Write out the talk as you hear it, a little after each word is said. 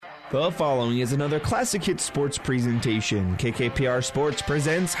The following is another Classic Hits Sports presentation. KKPR Sports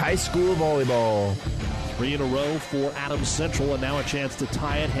presents high school volleyball. 3 in a row for Adams Central, and now a chance to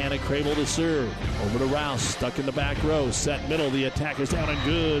tie it. Hannah Crable to serve. Over to Rouse, stuck in the back row. Set middle, the attack is down and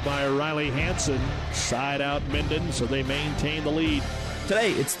good by Riley Hansen. Side out Minden, so they maintain the lead.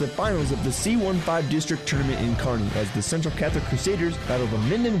 Today, it's the finals of the C15 District Tournament in Kearney as the Central Catholic Crusaders battle the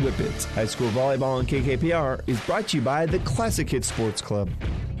Minden Whippets. High school volleyball on KKPR is brought to you by the Classic Hits Sports Club.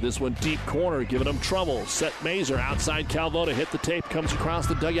 This one deep corner, giving them trouble. Set Mazer outside Calvota, hit the tape, comes across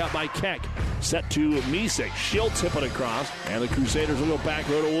the dugout by Keck. Set to Misek, she'll tip it across, and the Crusaders will go back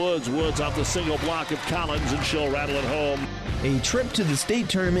row to Woods. Woods off the single block of Collins, and she'll rattle it home. A trip to the state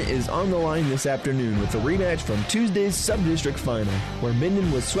tournament is on the line this afternoon with a rematch from Tuesday's sub-district final, where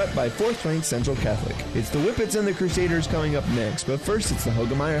Minden was swept by 4th-ranked Central Catholic. It's the Whippets and the Crusaders coming up next, but first it's the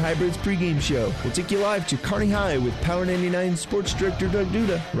Hoegemeyer Hybrids pregame show. We'll take you live to Kearney High with Power 99 Sports Director Doug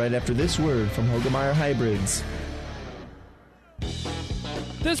Duda right after this word from Hoegemeyer Hybrids.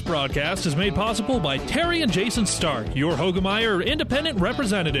 This broadcast is made possible by Terry and Jason Stark, your Hoegemeyer independent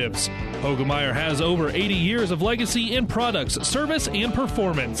representatives. Hoegemeyer has over 80 years of legacy in products, service, and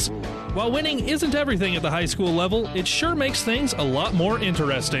performance. While winning isn't everything at the high school level, it sure makes things a lot more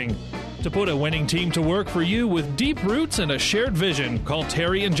interesting. To put a winning team to work for you with deep roots and a shared vision, call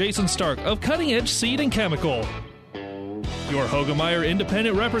Terry and Jason Stark of Cutting Edge Seed and Chemical. Your Hoegemeyer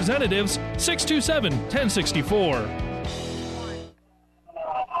independent representatives, 627-1064.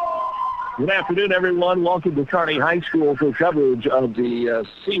 Good afternoon, everyone. Welcome to Kearney High School for coverage of the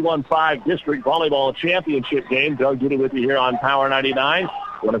C15 District Volleyball Championship game. Doug Duda with you here on Power 99. I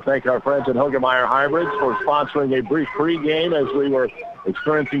want to thank our friends at Hoegemeyer Hybrids for sponsoring a brief pregame as we were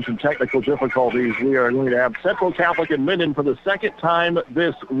experiencing some technical difficulties. We are going to have Central Catholic and Minden for the second time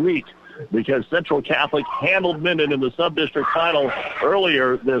this week, because Central Catholic handled Minden in the sub-district final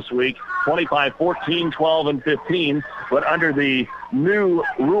earlier this week, 25-14, 12, and 15. But under the new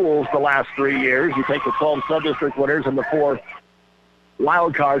rules the last 3 years, you take the 12 sub-district winners and the 4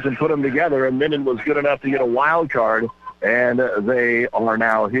 wild cards and put them together, and Minden was good enough to get a wild card, and they are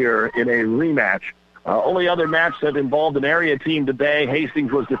now here in a rematch. Only other match that involved an area team today,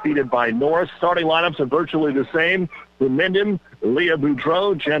 Hastings was defeated by Norris. Starting lineups are virtually the same. For Minden, Leah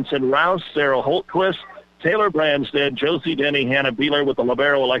Boudreau, Jensen Rouse, Sarah Holtquist, Taylor Branstead, Josie Denny, Hannah Beeler with the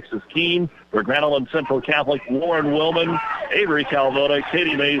libero Alexis Keene. For Grand Island Central Catholic, Lauren Willman, Avery Calvota,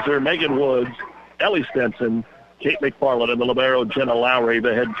 Katie Mazer, Megan Woods, Ellie Stenson, Kate McFarland, and the libero Jenna Lowry.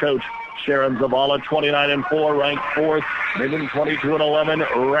 The head coach, Sharon Zavala, 29-4, ranked 4th. Minden,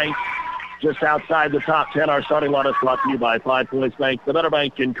 22-11, ranked just outside the top 10. Our starting line is brought to you by 5 Points Bank, the Better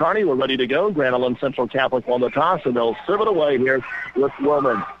Bank in Kearney. We're ready to go. Grand Island Central Catholic on the toss, and they'll serve it away here with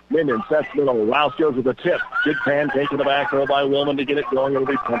Willman. Minden sets middle. Rouse goes with the tip. Good pancake to the back row by Willman to get it going. It'll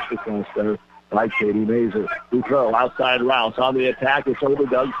be punched across there by Katie Mazer. We throw outside Rouse on the attack. It's over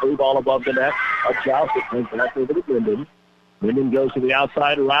Doug. Free ball above the net. A Joust that brings back over to Minden. Minden goes to the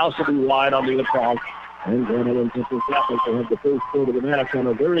outside. Rouse will be wide on the attack. And Grand Island Central Catholic will have the first point of the match on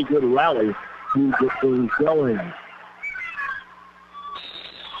a very good rally to get things going.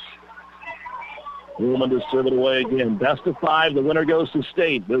 Willman to serve it away again. Best of 5. The winner goes to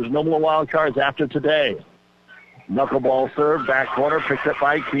state. There's no more wild cards after today. Knuckleball serve. Back corner. Picked up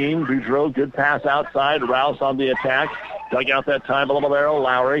by Keene. Boudreau. Good pass outside. Rouse on the attack. Dug out that time by libero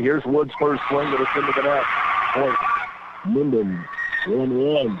Lowry. Here's Woods' first swing, but it's into the net. Point. Minden.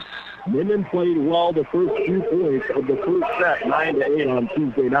 1-1. Minden played well the first 2 points of the first set, 9-8 on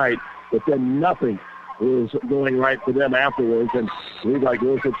Tuesday night, but then nothing was going right for them afterwards. And Levi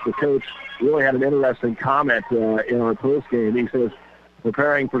Gorsuch, the coach, really had an interesting comment in our postgame. He says,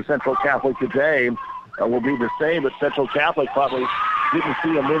 preparing for Central Catholic today will be the same, but Central Catholic probably didn't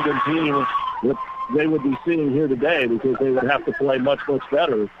see a Minden team that they would be seeing here today, because they would have to play much, much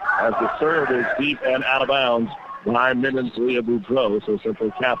better as the serve is deep and out of bounds by Minden's Leah Boudreau. So Central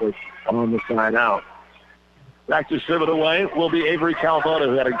Catholic on the side out. Back to serve it away will be Avery Calvota,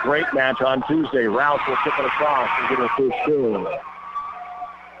 who had a great match on Tuesday. Rouse will tip it across and get a first serve.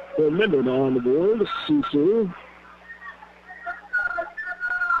 So Minden on the board, 2-2.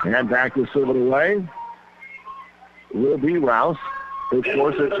 And back to serve it away will be Rouse. Coach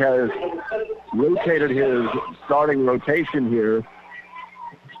Gorsuch has rotated his starting rotation here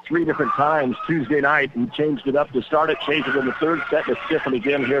 3 different times Tuesday night and changed it up to start it, changed it in the third set, and it's different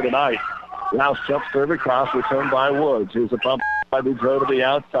again here tonight. Rouse jump serve across, returned by Woods. Here's a bump by Boudreau to the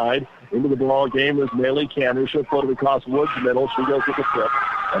outside. Into the ball game is Nellie Canner. She'll put it across Woods' middle. She goes with the tip.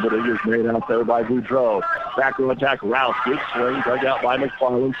 And the dig is made out there by Boudreau. Back row attack, Rouse. Good swing, dug out by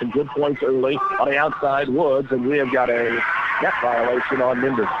McFarland. Some good points early on the outside, Woods. And we have got a net violation on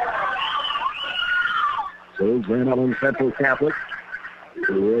Minden. So Grand Island Central Catholic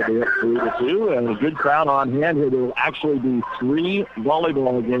will be up 3-2, and a good crowd on hand here. There will actually be 3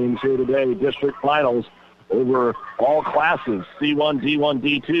 volleyball games here today, district finals over all classes, C1, D1,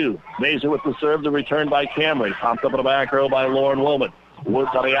 D2. Mazer with the serve, the return by Camry. Popped up in the back row by Lauren Woolman.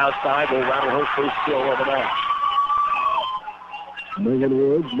 Woods on the outside will rattle her first kill of the match. Megan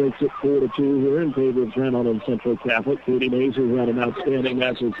Woods makes it 4-2 here in favor of Grand Island Central Catholic. Katie Mazer had an outstanding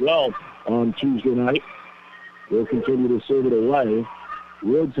match as well on Tuesday night. Will continue to serve it away.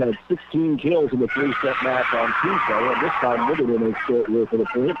 Woods had 16 kills in the 3-set match on Tuesday, and this time Minden makes short work of the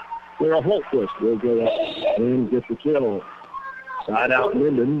point. Sarah Holtquist will go up and get the kill. Side out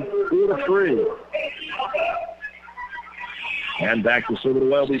Minden, 4-3. And back to serve it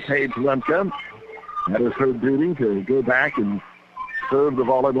away will be Paige Lemke. That is her duty to go back and serve the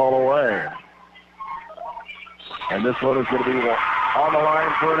volleyball away. And this one is going to be on the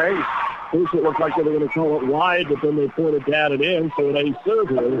line for an ace. First it looked like they were going to call it wide, but then they pointed down and in, so an ace serve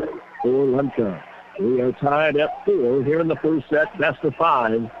here for Lemke. We are tied at 4 here in the first set, best of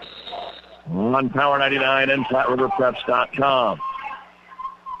 5 on Power 99 and PlatteRiverPreps.com.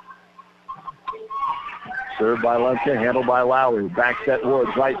 Served by Lemke, handled by Lowry. Back set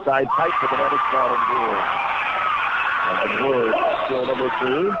Woods, right side tight to the net. It's not in Woods still number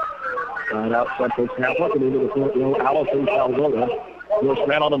 2. Side out Central Catholic and into the front row, Allison Calvota. Of course,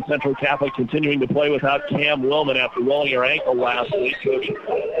 Grand Island Central Catholic continuing to play without Cam Willman after rolling her ankle last week. Coach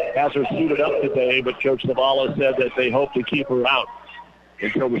has her suited up today, but Coach Zavala said that they hope to keep her out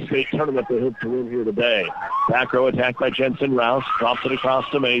until the state tournament they hope to win here today. Back row attack by Jensen Rouse. Drops it across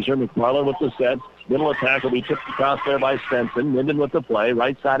to Mazer. McFarland with the set. Middle attack will be tipped across there by Stenson. Minden with the play.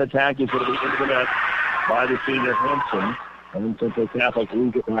 Right side attack is going to be into the net by the senior Hanson. And Central Catholic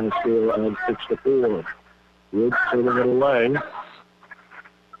leads it by a score of 6-4. Woods serving it away.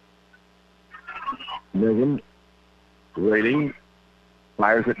 Megan Rating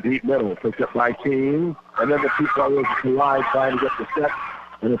fires it deep middle. Picked up by King. And then the two players collide trying to get the set.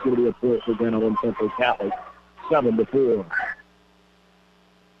 And it's going to be a point for Grand Island Central Catholic. 7-4.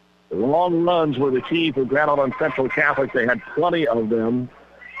 Long runs were the key for Grand Island Central Catholic. They had plenty of them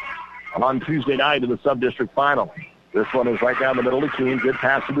on Tuesday night in the sub-district final. This one is right down the middle of Keene. Good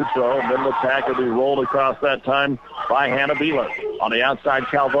pass to Boutreau. Middle attack will be rolled across that time by Hannah Beeler. On the outside,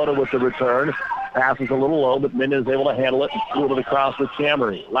 Calvota with the return. Pass is a little low, but Minden is able to handle it and move it across with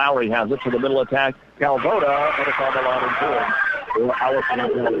Camry. Lowry has it to the middle attack. Calvota, and it's on the line and good. Or Allison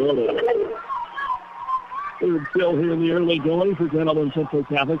Calvota. Third kill here in the early going for Grand Island Central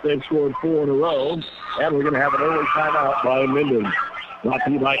Catholic. They've scored 4 in a row. And we're going to have an early timeout by Minden. Brought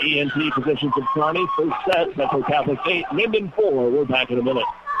to you by ENT Physicians of Kearney. First set, Central Catholic 8, Minden 4. We're back in a minute.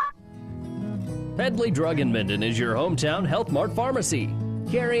 Pedley Drug in Minden is your hometown Health Mart pharmacy,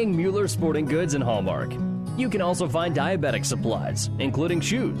 carrying Mueller Sporting Goods and Hallmark. You can also find diabetic supplies, including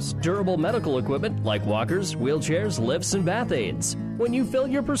shoes, durable medical equipment like walkers, wheelchairs, lifts, and bath aids. When you fill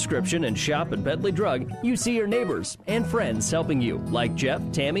your prescription and shop at Pedley Drug, you see your neighbors and friends helping you, like Jeff,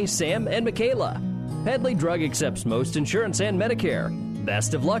 Tammy, Sam, and Michaela. Pedley Drug accepts most insurance and Medicare.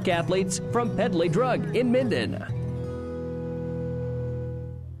 Best of luck, athletes, from Pedley Drug in Minden.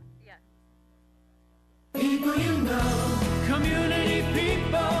 People you know, community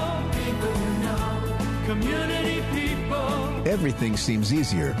people, people you know, community people. Everything seems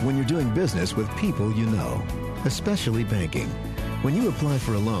easier when you're doing business with people you know, especially banking. When you apply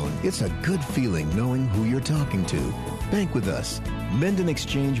for a loan, it's a good feeling knowing who you're talking to. Bank with us. Minden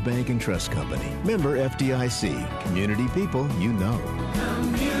Exchange Bank and Trust Company. Member FDIC. Community people you know.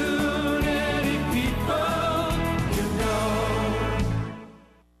 Community people you know.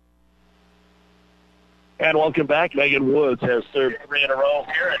 And welcome back. Megan Woods has served 3 in a row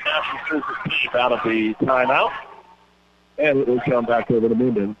here, and now she serves it deep out of the timeout. And it will come back over to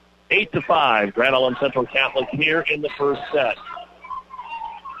Minden. 8-5, Grand Island Central Catholic here in the first set.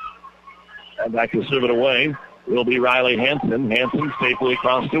 And back to serve it away will be Riley Hansen. Hansen safely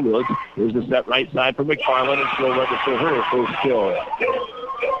across to Woods. Here's the set right side for McFarland, and she'll register her first kill.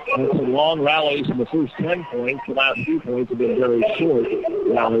 And some long rallies in the first 10 points. The last 2 points have been very short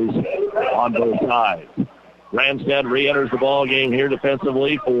rallies on both sides. Ramstead re-enters the ball game here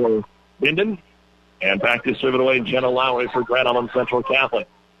defensively for Minden. And back to serve it away, Jenna Lowry for Grand Island Central Catholic.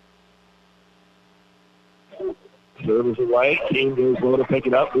 Serves away. King goes low to pick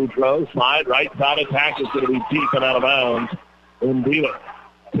it up. Boudreau slide. Right side attack is going to be deep and out of bounds. And beat it.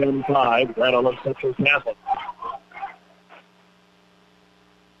 10-5. Grand Island Central Catholic.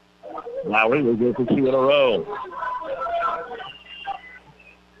 Lowry will go for 2 in a row.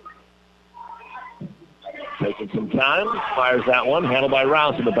 Taking some time, fires that one, handled by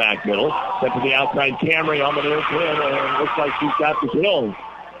Rouse in the back middle. Sent to the outside, Camry on the near pin, and looks like she's got the kill.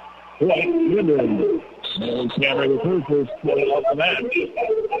 Minden. And Camry with her first kill off the match.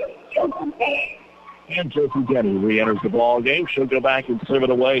 And Josie Denny re-enters the ball game. She'll go back and serve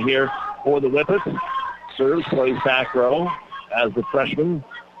it away here for the Whippets. Serves, plays back row as the freshman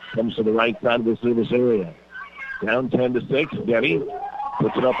comes to the right side of the service area. Down 10-6, Denny.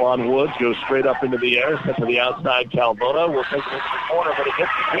 Puts it up on Woods, goes straight up into the air, set to the outside. Calvona will take it into the corner, but it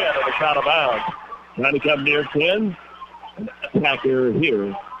hits the pin and it's out of bounds. Trying to come near pin. An attack error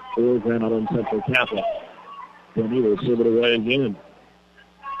here for Grand Island Central Catholic. Denny will serve it away again.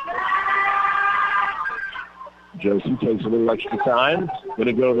 Josie takes a little extra time. Going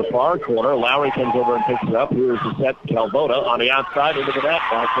to go to the far corner. Lowry comes over and picks it up. Here's the set. Calvona on the outside into the net.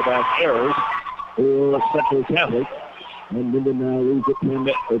 Back-to-back errors for Central Catholic. And Minden now leads it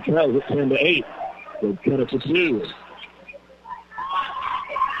 10-8. They've cut it to 2.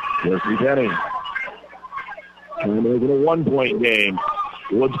 Josie Denny trying to make it a 1-point game.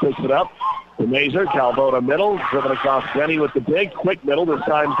 Woods picks it up to Mazer. Calvona middle. Driven across Denny with the dig. Quick middle. This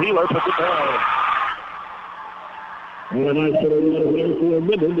time Peeler puts it down. And a nice little run here for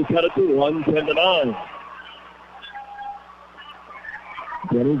Minden to cut it to 1, 10-9.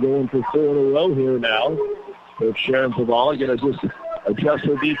 Denny going for 4 in a row here now. Coach Sharon Zavala going to just adjust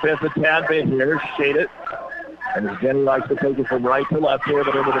her defense a tad bit here, shade it. And Denny likes to take it from right to left here,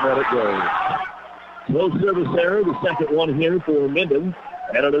 but into the net it goes. Slow service error, the second one here for Minden.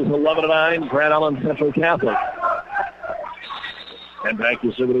 And it is 11-9, Grand Island Central Catholic. And back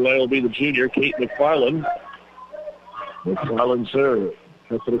to serve it away will be the junior, Kate McFarland. McFarland serve.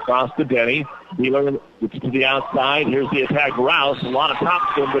 Puts it across to Denny. Beeler gets to the outside. Here's the attack. Rouse. A lot of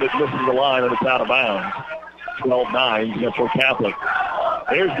top spin, but it misses the line, and it's out of bounds. 12-9, Central Catholic.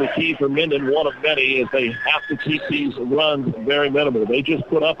 Here's the key for Minden, one of many, is they have to keep these runs very minimal. They just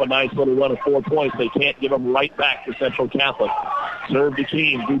put up a nice little run of 4 points. They can't give them right back to Central Catholic. Serve to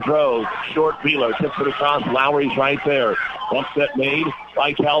Keene. Boudreau. Short Beeler. Tips it across. Lowry's right there. Bump set made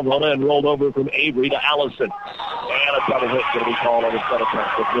by Calvona and rolled over from Avery to Allison. And a double hit going to be called on the set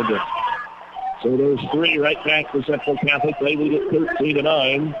attack with Minden. So there's 3 right back for Central Catholic. They lead it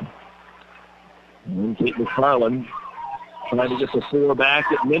 13-9. And Kate McFarland trying to get the 4 back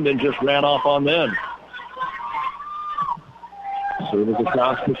that Minden just ran off on them. Service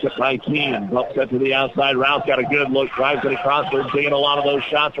across, picks up by Keene. Bump set to the outside. Rouse got a good look, drives it across. They're taking a lot of those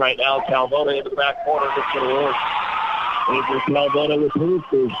shots right now. Calvona in the back corner. It's going to work. Avery Calvona with her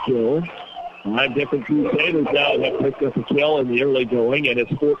first kill. 5 different Crusaders now have picked up a kill in the early going, and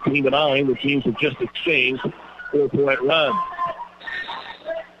it's 14-9. The teams have just exchanged 4-point run.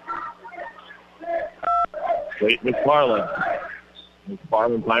 Straight McFarland.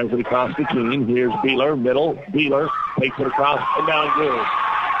 McFarland fires it across the Keene. Here's Beeler, middle. Beeler takes it across and down good.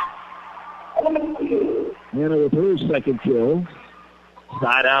 Hannah with her second kill.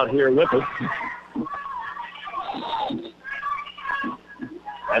 Side out here with it.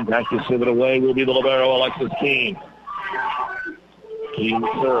 And back to serve it away will be the libero, Alexis Keene. Keene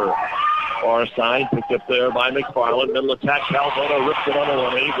serve. Far side, picked up there by McFarland. Middle attack, Calvona rips it on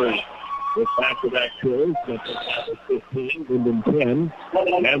one. Avery with back-to-back kills. That's 15, Minden 10.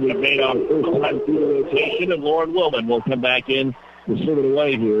 And we've made our first time through the rotation, and Lauren Willman will come back in to serve it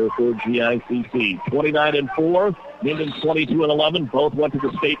away here for GICC. 29-4, Minden 22-11. Both went to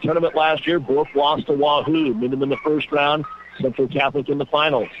the state tournament last year. Both lost to Wahoo. Minden in the first round, Central Catholic in the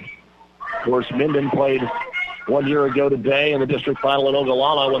finals. Of course, Minden played 1 year ago today in the district final in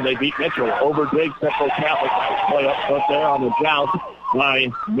Ogallala when they beat Mitchell. Overdig Central Catholic. Nice play up front there on the joust by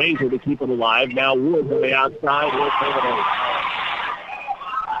Mazer to keep it alive. Now Woods on the outside. Will take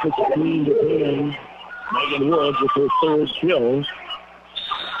it 16-10. Megan Woods with her third kill.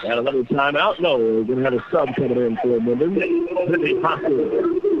 And another timeout. No, we're going to have a sub coming in for Minden. Brittany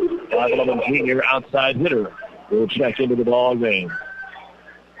Hosker, 5'11" junior outside hitter, will check into the ball game.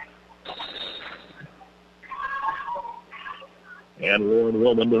 And Lauren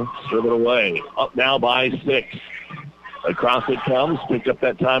Willman to serve it away. Up now by 6. Across it comes. Picked up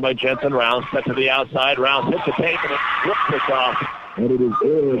that time by Jensen. Rouse set to the outside. Rouse hits the tape and it flips it off. And it is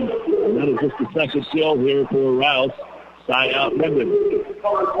good. And that is just the second kill here for Rouse. Side out Minden.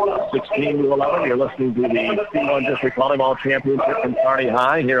 16-11. You're listening to the C1 District Volleyball Championship from Kearney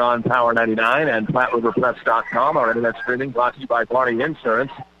High here on Power 99 and PlatteRiverPress.com. Our internet streaming brought to you by Barney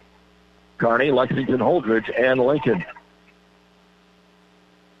Insurance. Kearney, Lexington, Holdridge, and Lincoln.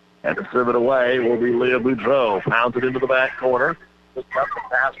 And to serve it away will be Leah Boudreau. Pounds it into the back corner. Just up the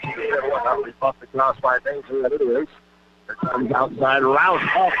pass to the middle and up rebuffed across by Mazer, and it is Here comes outside Rouse.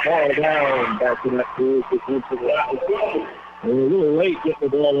 Off ball down. Back to that crew. They're a little late getting the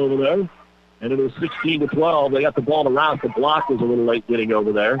ball over there. And it is 16-12. They got the ball to Rouse. The block was a little late getting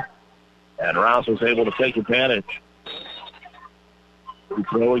over there. And Rouse was able to take advantage. We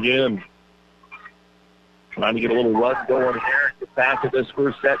throw again. Trying to get a little run going here. Get back to this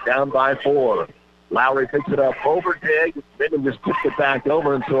first set down by 4. Lowry picks it up over dig. Minden just tipped it back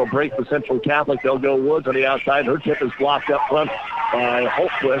over, and so a break for Central Catholic. They'll go Woods on the outside. Her tip is blocked up front by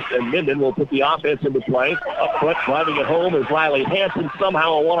Holtquist, and Minden will put the offense into play. Up front, driving it home is Riley Hansen.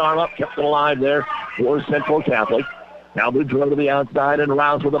 Somehow a one-arm up kept it alive there for Central Catholic. Now Boudreaux to the outside, and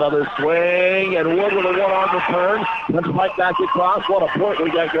Rouse with another swing, and Wood with a one-arm return. Let's fight back across. What a point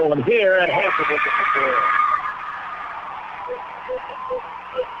we got going here, and Hansen with the return.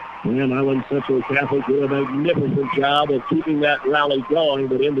 And Island Central Catholic did a magnificent job of keeping that rally going,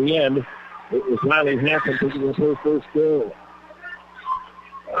 but in the end, it was Riley Hansen picking up her first goal.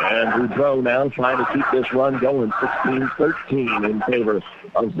 And Boudreaux now trying to keep this run going, 16-13 in favor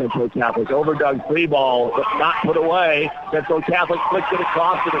of Central Catholic. Over Doug, free ball, but not put away. Central Catholic flicked it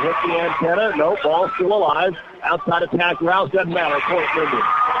across to hit the antenna. No, ball still alive. Outside attack, Rouse, doesn't matter. Point Minden.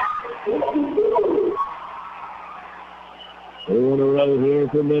 2 in a row here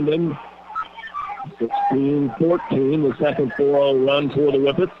for Minden. 16-14, the second 4-0 run for the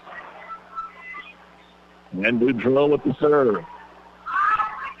Whippets. And Boudreaux with the serve.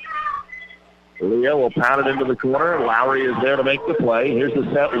 Leah will pound it into the corner. Lowry is there to make the play. Here's the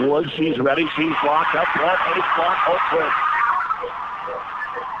set. Woods, she's ready. She's blocked up front. Ace block, Holtquist.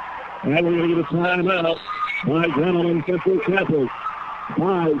 And we're going to get a timeout by Gentleman Central Catholic.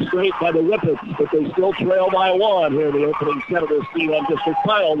 5 straight by the Whippets, but they still trail by 1 here in the opening set of this C1 District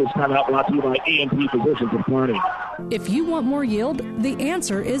Final. This time out brought to you by ENT Physicians of Kearney. If you want more yield, the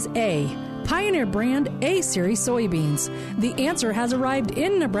answer is A. Pioneer brand A-Series soybeans. The answer has arrived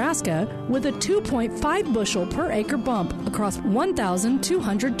in Nebraska with a 2.5 bushel per acre bump across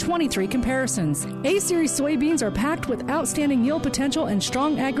 1,223 comparisons. A-Series soybeans are packed with outstanding yield potential and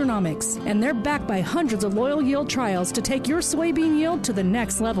strong agronomics, and they're backed by hundreds of loyal yield trials to take your soybean yield to the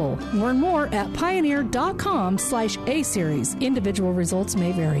next level. Learn more at pioneer.com/A-Series. Individual results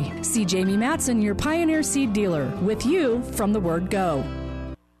may vary. See Jamie Matson, your Pioneer seed dealer, with you from the word go.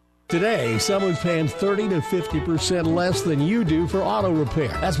 Today, someone's paying 30 to 50% less than you do for auto repair.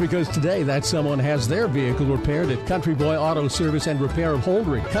 That's because today that someone has their vehicle repaired at Country Boy Auto Service and Repair of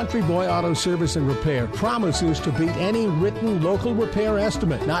Holdrege. Country Boy Auto Service and Repair promises to beat any written local repair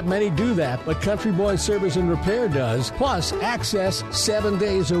estimate. Not many do that, but Country Boy Service and Repair does, plus access 7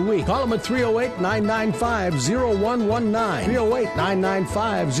 days a week. Call them at 308-995-0119,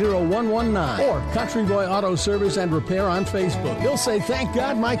 308-995-0119, or Country Boy Auto Service and Repair on Facebook. You'll say, thank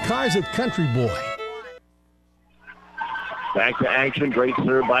God my car's at Country Boy. Back to action. Great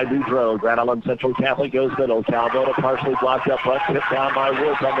serve by Boudreaux. Grand Island Central Catholic goes middle. Calvota partially blocked up front. Tipped down by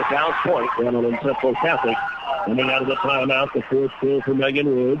Woods on the down point. Grand Island Central Catholic coming out of the timeout. The fourth goal for Megan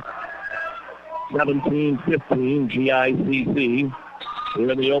Woods. 17-15 GICC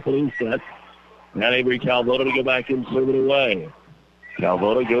here in the opening set. And Avery Calvota to go back and serve it away.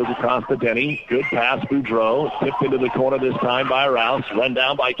 Calvota goes across to Denny. Good pass, Boudreaux. Tipped into the corner this time by Rouse. Run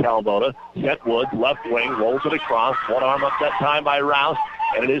down by Calvota. Set Woods, left wing, rolls it across. One arm up that time by Rouse.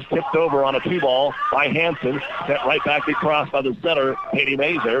 And it is tipped over on a 2-ball by Hansen. Sent right back across by the center, Katie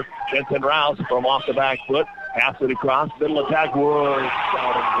Mazer. Jensen Rouse from off the back foot. Pass it across. Middle attack, Woods.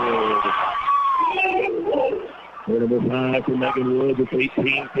 Number 5 for Megan Woods. It's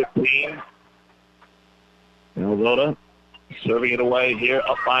 18-15. Calvota serving it away here,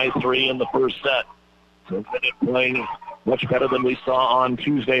 up by 3 in the first set. So Minden playing much better than we saw on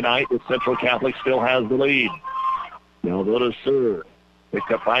Tuesday night, but Central Catholic still has the lead. Calvota's serve.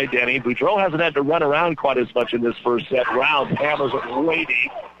 Picked up by Denny. Boudreaux hasn't had to run around quite as much in this first set. Rouse hammers it way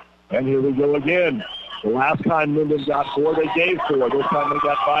deep. And here we go again. The last time Minden got 4, they gave 4. This time they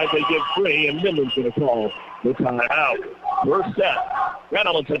got 5, they give 3, and Minden's going to call the timeout. First set. Grand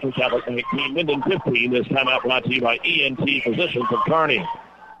Island Central Catholic 19, Minden 15. This timeout brought to you by ENT Physicians of Kearney.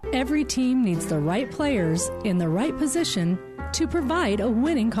 Every team needs the right players in the right position to provide a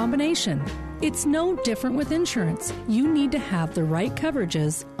winning combination. It's no different with insurance. You need to have the right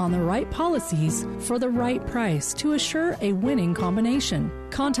coverages on the right policies for the right price to assure a winning combination.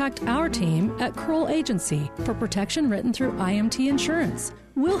 Contact our team at Kroll Agency for protection written through IMT Insurance.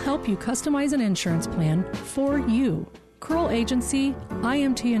 We'll help you customize an insurance plan for you. Kroll Agency,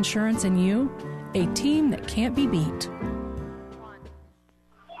 IMT Insurance, and you, a team that can't be beat.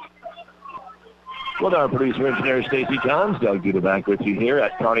 With our producer engineer Stacy Johns, Doug Duda back with you here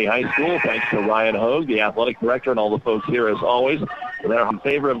at Kearney High School. Thanks to Ryan Hogue, the athletic director, and all the folks here as always. They're in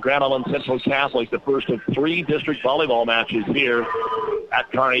favor of Grand Island Central Catholic, the first of 3 district volleyball matches here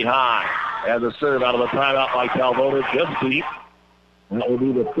at Kearney High. And the serve out of a timeout by Calvota, just deep. That will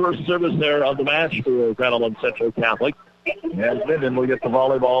be the first service there of the match for Grand Island Central Catholic. And Minden will get the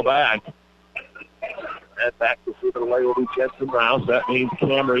volleyball back. And back to serve away will be Jensen Rouse. That means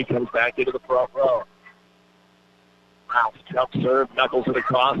Camry comes back into the front row. Rouse jump serve, knuckles it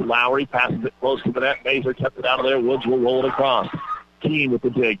across. Lowry passes it close to the net. Mazer kept it out of there. Woods will roll it across. Keene with the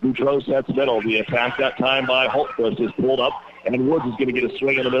dig. Boudreaux sets middle. The attack that time by Holtquist is pulled up. And Woods is going to get a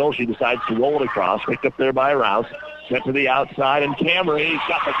swing in the middle. She decides to roll it across. Picked up there by Rouse. Set to the outside. And Camry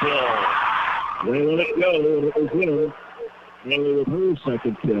got the kill. They let it go. And it was in. And with her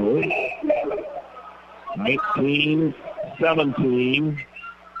second kill. 19-17.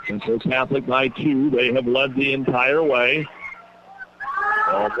 Central Catholic by 2. They have led the entire way.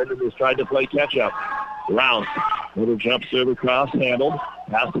 Minden has tried to play catch-up. Rouse. Little jump serve across, handled.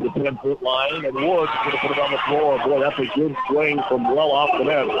 Pass to the 10-foot line, and Woods is going to put it on the floor. Boy, that's a good swing from well off the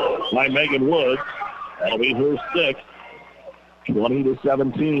net by Megan Woods. That'll be her 6th.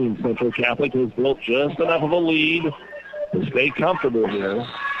 20-17. Central Catholic has built just enough of a lead to stay comfortable here.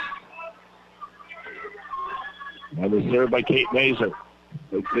 And the serve by Kate Mazer.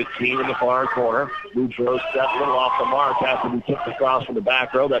 Big 15 in the far corner. Boudreaux set a little off the mark. Has to be kicked across from the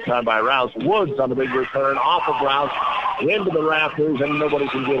back row, that time by Rouse. Woods on the big return off of Rouse into the rafters, and nobody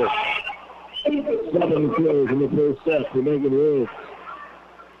can get it. 7 kills in the first set for Megan Woods.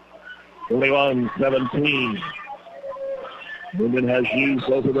 21-17. Minden has used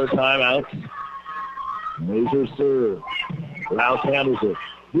both of their timeouts. Mazer serve. Rouse handles it.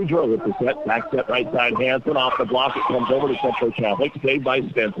 Boudreaux with the set. Back set right side Hansen. Off the block. It comes over to Central Catholic. Saved by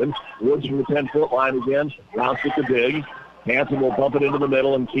Stinson. Woods from the 10-foot line again. Rouse with the dig. Hansen will bump it into the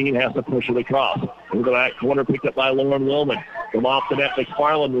middle, and Keene has to push it across. Into the back corner, picked up by Lauren Willman. From off the net,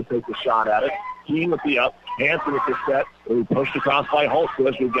 McFarland will take the shot at it. Keene with the up. Hansen with the set. We pushed across by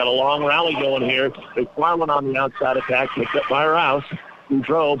Holtquist. We've got a long rally going here. McFarland on the outside attack. Picked up by Rouse.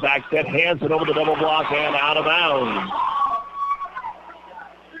 Boudreaux back set. Hansen over the double block and out of bounds.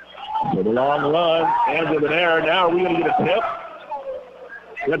 So the long run, hands in the air. Now are we going to get a tip?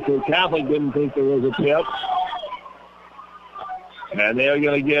 Central Catholic didn't think there was a tip. And they're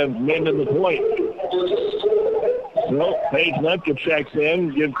going to give Minden the point. So Paige Lemke checks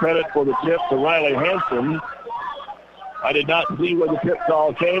in. Give credit for the tip to Riley Hansen. I did not see where the tip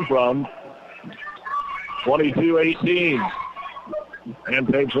call came from. 22-18. And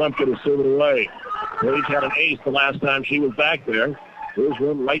Paige Lemke to serve it away. Paige had an ace the last time she was back there. Here's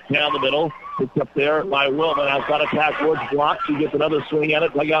one right down the middle. Picked up there by Willman. Outside attack, Woods blocked. She gets another swing at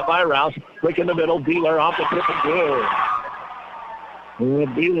it. Dug out by Rouse. Quick in the middle. Beeler off the tip and good. And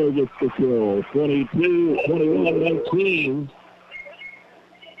Beeler gets the kill. 22-21-19.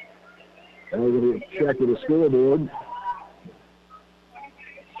 And we're going to check with the scoreboard.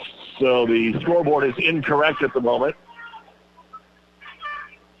 So the scoreboard is incorrect at the moment.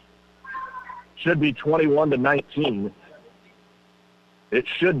 Should be 21-19. It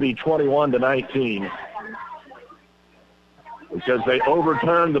should be 21-19 because they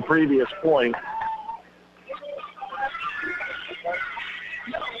overturned the previous point.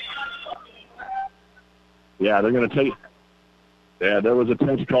 Yeah, they're going to take. Yeah, there was a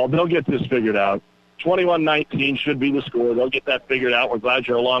touch call. They'll get this figured out. 21-19 should be the score. They'll get that figured out. We're glad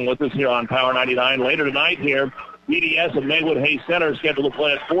you're along with us here on Power 99. Later tonight here, BDS and Maywood Hayes Center scheduled to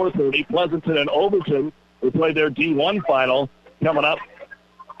play at 4:30. Pleasanton and Overton will play their D1 final coming up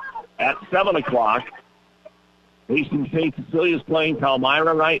at 7 o'clock. Hastings St. Cecilia is playing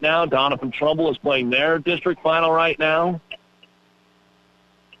Palmyra right now. Donovan Trumbull is playing their district final right now.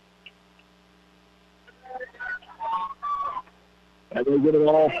 And they get it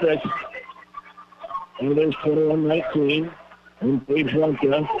all fixed. And there's 21-19. And Paige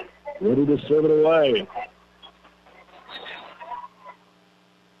Lemke ready to serve it away.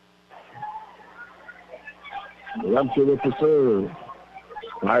 Lemke with the serve.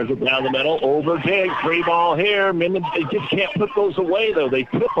 Fires it down the middle. Over dig. Free ball here. Minden, they just can't put those away, though. They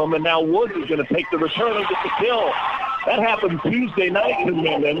tip them, and now Woods is going to take the return and get the kill. That happened Tuesday night to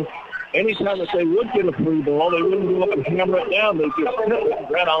Minden. Anytime that they would get a free ball, they wouldn't go up and hammer it down. They just tip it.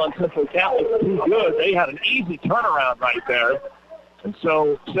 Grand Island Central Catholic too good. They had an easy turnaround right there. And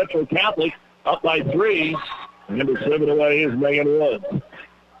so Central Catholic up by 3. And to serve it away is Megan Woods.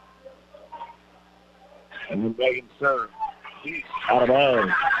 And then Megan serves. Out of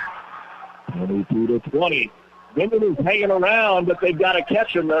bounds. 22-20. Minden is hanging around, but they've got to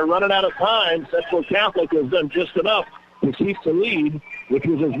catch him. They're running out of time. Central Catholic has done just enough to keep the lead, which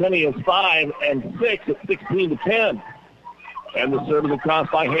was as many as 5 and 6 at 16-10. And the serve is across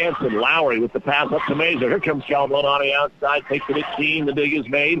by Hanson. Lowry with the pass up to Mazer. Here comes Calvone on the outside. Takes it at Keene. The dig is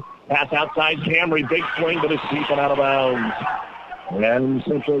made. Pass outside Camry. Big swing, but it's deep and out of bounds. And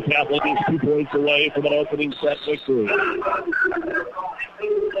Central Catholic is 2 points away from an opening set victory.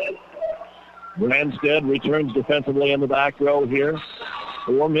 Branstead returns defensively in the back row here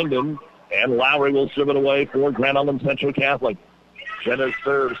for Minden. And Lowry will serve it away for Grand Island Central Catholic. Jenner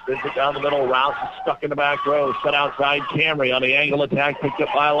serves, spins it down the middle. Rouse is stuck in the back row. Set outside Camry on the angle attack, picked up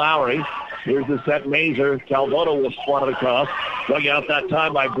by Lowry. Here's the set Mazer. Calvone will swat it across. Dug out that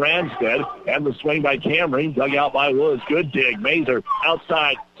time by Branstead. And the swing by Camry. Dug out by Woods. Good dig. Mazer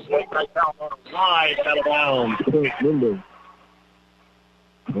outside. Swing by Calvone. Wide out of bounds. Point Minden.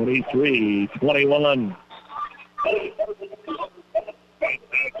 23-21.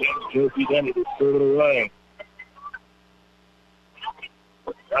 Josie Denny to serve it away.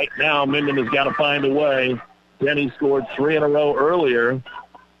 Right now, Minden has got to find a way. Denny scored 3 in a row earlier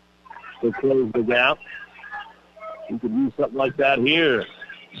to close the gap. He could use something like that here.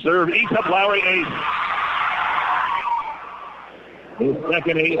 Serve, eats up Lowry, ace. His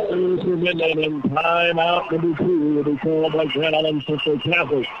second ace serves for Minden, and timeout number 2 will be called by Grand Island Central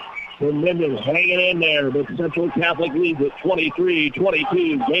Catholic. So Minden hanging in there, but Central Catholic leads at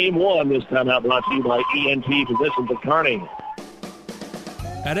 23-22. Game 1 this time out, brought to you by ENT Physicians of Kearney.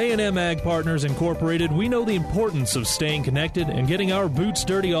 At A&M Ag Partners Incorporated, we know the importance of staying connected and getting our boots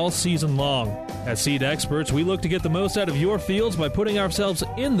dirty all season long. As seed experts, we look to get the most out of your fields by putting ourselves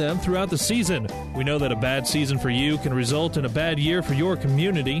in them throughout the season. We know that a bad season for you can result in a bad year for your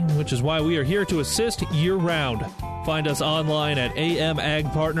community, which is why we are here to assist year-round. Find us online at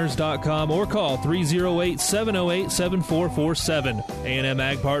amagpartners.com or call 308-708-7447. A&M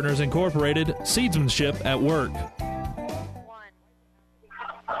Ag Partners Incorporated, seedsmanship at work.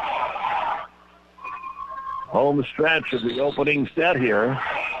 Home stretch of the opening set here.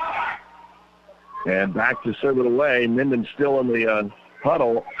 And back to serve it away. Minden still in the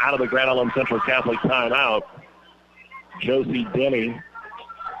huddle out of the Grand Island Central Catholic timeout. Josie Denny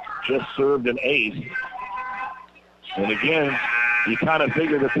just served an ace. And again, you kind of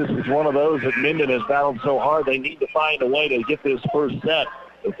figure that this is one of those that Minden has battled so hard. They need to find a way to get this first set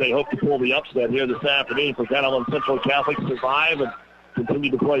if they hope to pull the upset here this afternoon for Grand Island Central Catholic survive and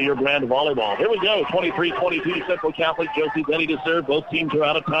continue to play your brand of volleyball. Here we go, 23-22 Central Catholic. Josie Denny to serve. Both teams are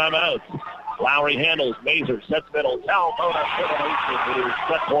out of timeouts. Lowry handles. Mazer sets middle. Calvone it is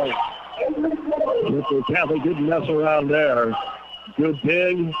set point. Central Catholic didn't mess around there. Good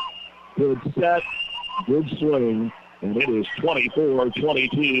dig, good set, good swing. And it is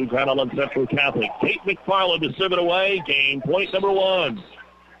 24-22 Grand Island Central Catholic. Kate McFarland to serve it away. Game point number 1.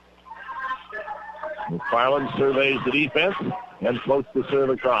 McFarland surveys the defense and floats the serve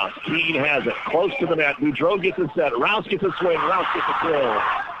across. Keene has it close to the net. Boudreau gets a set. Rouse gets a swing. Rouse gets a kill.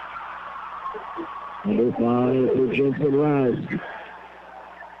 Number 5 for Jensen Rouse.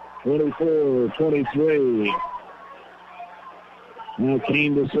 24-23. Now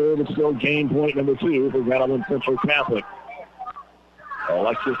Keene to serve. It's still game point number 2 for Grand Island Central Catholic.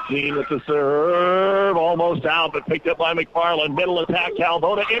 Alexis Keene with the serve. Almost out, but picked up by McFarland. Middle attack.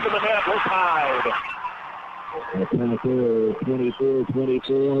 Calvone into the net. We're tied.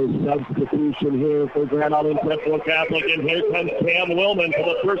 24-24. Substitution here for Grand Island Central Catholic. And here comes Cam Willman for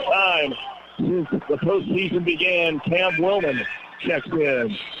the first time since the postseason began. Cam Willman checks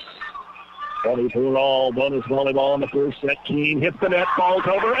in. 24 all. Bonus volleyball in the first set. Keene hits the net. Falls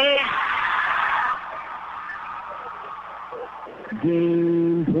over.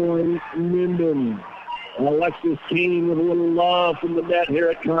 Game point Minden. Alexis Keene with a little love from the net here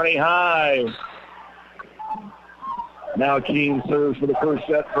at Kearney High. Now Keene serves for the first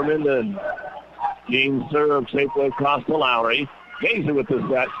set for Minden. Keene serves safely across to Lowry. Mazer with the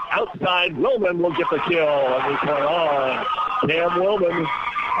set. Outside, Willman will get the kill. And we play on. Cam Willman.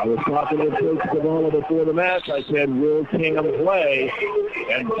 I was talking to Coach Cavallo before the match. I said, will Cam play?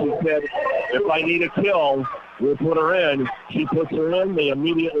 And she said, if I need a kill, we'll put her in. She puts her in. They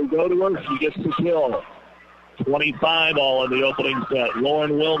immediately go to her. She gets the kill. 25 all in the opening set.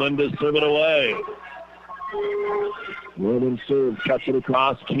 Lauren Willman to serve it away. Roman serve, cuts it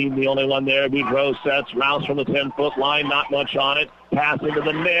across. Keene the only one there. Boudreau sets. Rouse from the 10-foot line. Not much on it. Pass into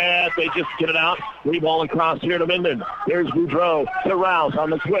the net. They just get it out. Free ball across here to Minden. Here's Boudreau to Rouse on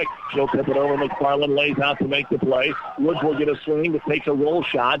the quick. She'll tip it over. McFarland lays out to make the play. Woods will get a swing, but takes a roll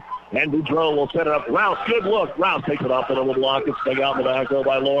shot. And Boudreau will set it up. Rouse, good look. Rouse takes it off the double block. It's dug out in the back row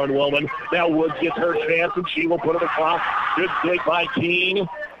by Lauren Willman. Now Woods gets her chance, and she will put it across. Good dig by Keene.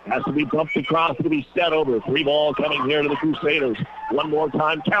 Has to be bumped across to be set over. Free ball coming here to the Crusaders. One more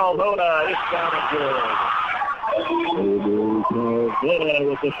time. Calvona. It's down and good. Calvona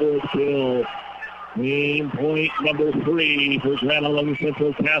with the fourth kill. Game point number 3 for Grand Island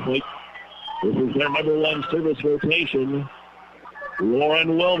Central Catholic. This is their number 1 service rotation.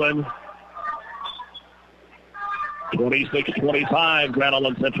 Lauren Willman. 26-25, Grand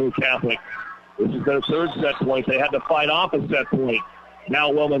Island Central Catholic. This is their third set point. They had to fight off a set point.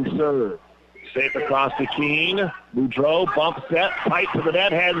 Now Willman serve. Safe across to Keene. Boudreau, bump set, tight to the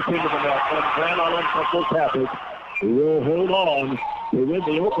net, hands into the net. And Grand Island Central Catholic will hold on to win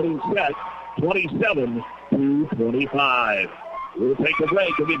the opening set, 27-25. We'll take a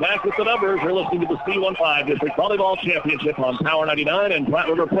break. We'll be back with the numbers. You're listening to the C15 District Volleyball Championship on Power 99 and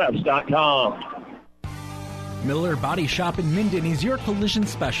PlatteRiverPreps.com. Miller Body Shop in Minden is your collision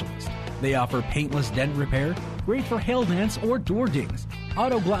specialist. They offer paintless dent repair, great for hail dents or door dings,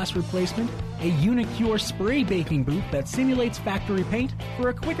 auto glass replacement, a Unicure spray baking booth that simulates factory paint for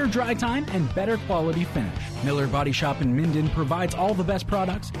a quicker dry time and better quality finish. Miller Body Shop in Minden provides all the best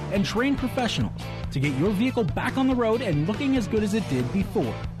products and trained professionals to get your vehicle back on the road and looking as good as it did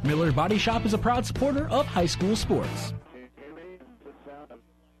before. Miller Body Shop is a proud supporter of high school sports.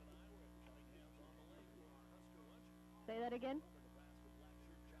 Say that again?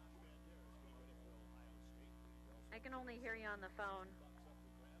 I can only hear you on the phone.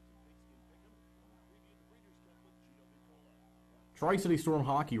 Tri-City Storm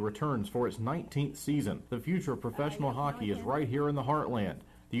Hockey returns for its 19th season. The future of professional hockey is right here in the heartland.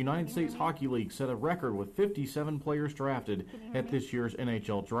 The United States Hockey League set a record with 57 players drafted at this year's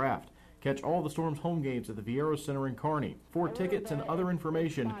NHL Draft. Catch all the Storm's home games at the Viera Center in Kearney. For tickets and other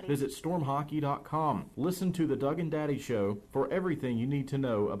information, visit stormhockey.com. Listen to the Doug and Daddy Show for everything you need to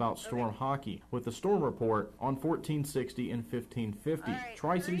know about Storm Hockey with the Storm Report on 1460 and 1550.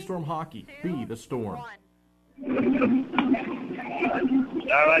 Tri-City Storm Hockey, be the Storm.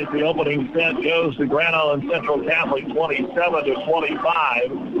 All right, the opening set goes to Grand Island Central Catholic,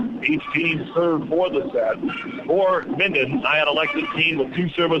 27-25. Each team served for the set. For Minden, I had elected team with 2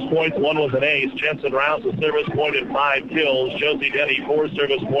 service points. One was an ace. Jensen Rouse, a service point and 5 kills. Josie Denny, 4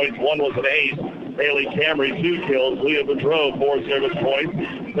 service points. One was an ace. Haley Camry, 2 kills. Leah Boudreau, 4 service points.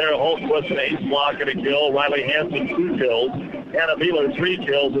 Sarah Holtquist, an ace block and a kill. Riley Hansen, 2 kills. Hannah Beeler, 3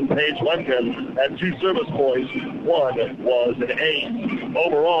 kills. And Paige Lincoln had 2 service points. One was an ace.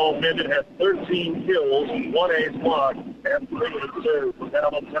 Overall, Minden had 13 kills, 1 ace block, and 3 in serve. Grand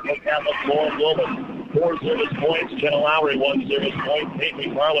Island Central Catholic, Lauren Willman, 4 service points. Jenna Lowry, 1 service point. Kate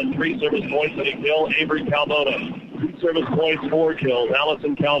McFarland, 3 service points and a kill. Avery Calvona, 2 service points, 4 kills.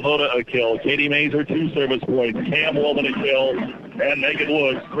 Allison Calvona, a kill. Katie Mazer, 2 service points. Cam Willman, a kill. And Megan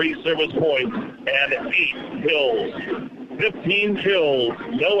Woods, 3 service points and 8 kills. 15 kills,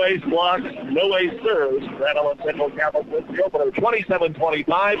 no ace blocks, no ace serves. Grand Island Central Catholic wins the opener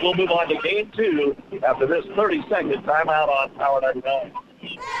 27-25. We'll move on to game 2 after this 30-second timeout on Power 99.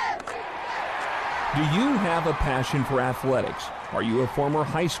 Do you have a passion for athletics? Are you a former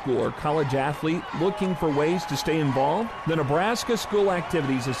high school or college athlete looking for ways to stay involved? The Nebraska School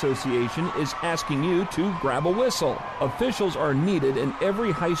Activities Association is asking you to grab a whistle. Officials are needed in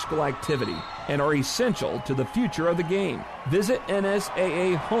every high school activity and are essential to the future of the game. Visit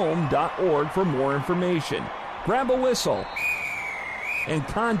nsaahome.org for more information. Grab a whistle and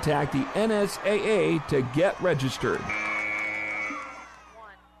contact the NSAA to get registered.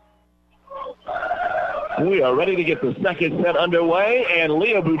 We are ready to get the second set underway, and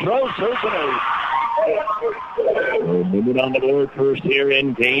Leah Boudreau serves an ace. Moving on the board first here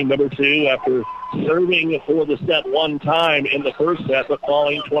in game number 2 after serving for the set one time in the first set, but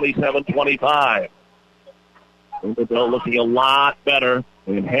falling 27-25. Boudreau looking a lot better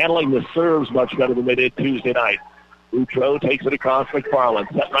and handling the serves much better than they did Tuesday night. Boudreau takes it across McFarland.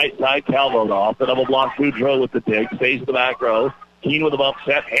 Set right side, Calvona off the double block. Boudreau with the dig, stays in the back row. Keene with a bump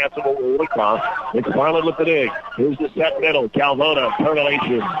set. Hansen will roll across. McFarland with the dig. Here's the set middle. Calvona,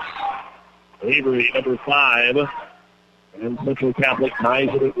 termination. Avery, number 5. And Central Catholic ties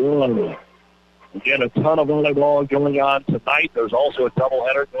it at 1. Again, a ton of volleyball going on tonight. There's also a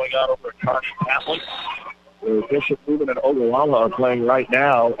doubleheader going on over at Kearney Catholic, where Bishop Newman and Ogallala are playing right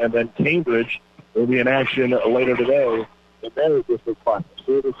now. And then Cambridge will be in action later today. The Bears district final.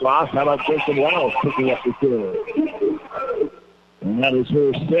 Through the cross, how about Jason Wells picking up the kill? And that is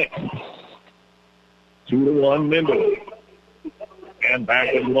her 6th. 2-1 Minden. And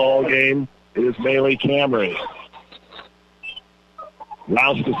back in the ball game is Bailey Camry.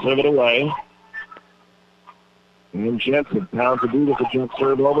 Rouse to serve it away. And Jensen pounds the boot with the jump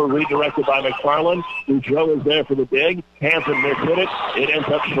serve over, redirected by McFarland. Boudreau is there for the dig. Hansen mishit it. It ends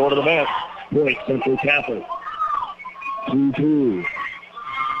up short of the net. Point Central Catholic. 2-2.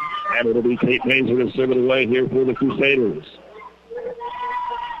 And it'll be Kate Mazer to serve it away here for the Crusaders.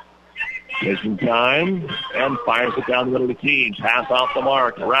 Taking time and fires it down the middle of the key. Pass off the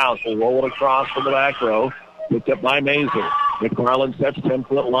mark. Rouse will roll it across from the back row. Picked up by Mazer. McFarland sets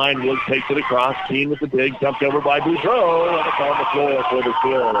 10-foot line. Woods takes it across. Keene with the dig. Dumped over by Boudreau. And it's on the floor for the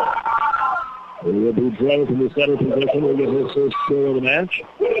kill. Boudreau from the center position will get his first kill of the match.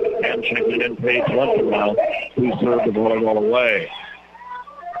 And checking in Paige Lunton now, who served the volleyball away.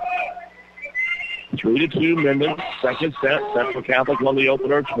 3-2 Minden. Second set. Central Catholic won the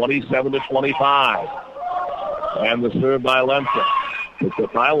opener 27-25. And the serve by Lemsa. Picked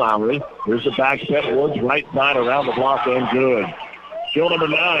up by Lowry. Here's the back set. Woods right side around the block and good. Kill number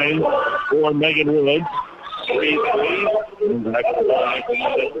 9 for Megan Woods. 3-3. And back to the line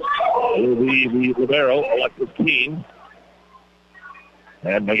will be the libero, Alexis Keene.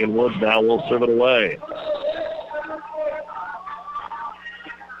 And Megan Woods now will serve it away.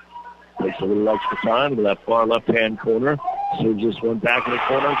 Takes a little extra time to that far left-hand corner. Serves this one back in the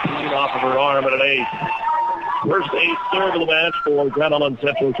corner. Keene off of her arm at an ace. First ace serve of the match for Grand Island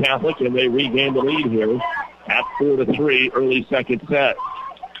Central Catholic, and they regain the lead here at 4-3, early second set.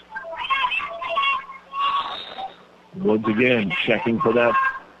 Woods again checking for that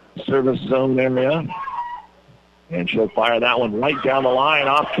service zone area. And she'll fire that one right down the line.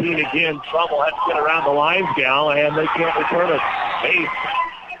 Off Keene again. Trouble had to get around the lines, gal, and they can't return it. Ace.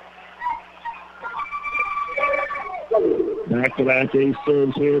 Back-to-back ace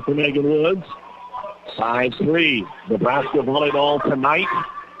serves here for Megan Woods. 5-3. Nebraska volleyball tonight.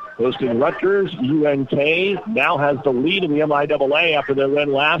 Hosting Rutgers. UNK now has the lead in the MIAA after their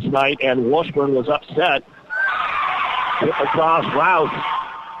win last night, and Washburn was upset. Hit across Rouse.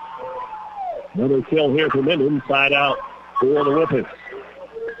 Another kill here for Minden. Side out for the Whippets.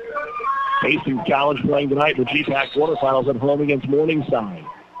 Hastings College playing tonight in the GPAC quarterfinals at home against Morningside.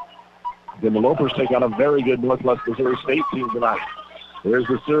 Then the Lopers take on a very good Northwest Missouri State team tonight. There's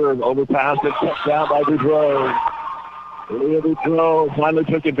the serve, overpassed it, kept down by Boudreau. Boudreau finally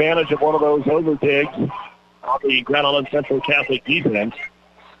took advantage of one of those overtakes on the Grand Island Central Catholic defense.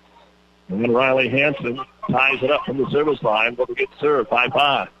 And then Riley Hansen ties it up from the service line, but we get served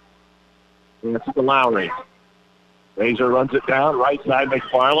 5-5. And it's to Lowry. Razor runs it down, right side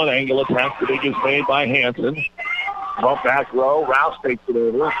McFarland. Angle attack, the dig is made by Hansen. Bump back row, Rouse takes it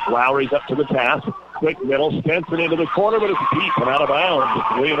over. Lowry's up to the task. Quick middle, Stenson into the corner, but it's deep and out of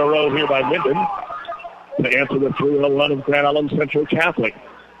bounds. 3 in a row here by Minden to answer the 3-0 run of Grand Island Central Catholic.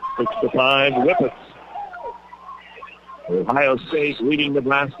 6-5 Whippets. Ohio State leading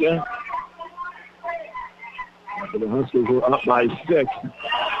Nebraska. After the Huskers were up by 6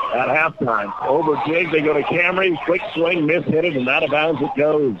 at halftime. Over dig, they go to Camry. Quick swing, mishit it, and out of bounds it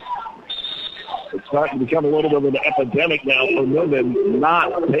goes. It's starting to become a little bit of an epidemic now for Minden not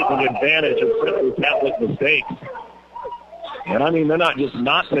taking advantage of Central Catholic mistakes. And I mean, they're not just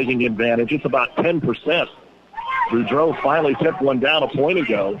not taking advantage, it's about 10%. Boudreau finally tipped one down a point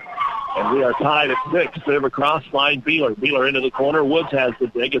ago, and we are tied at 6. Serve across, find Beeler. Beeler into the corner. Woods has the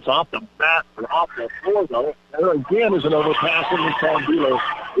dig. It's off the mat, or off the floor, though. There again is an overpass, and Tom Beeler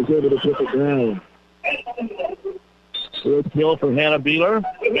is able to tip it down. Fourth kill for Hannah Beeler.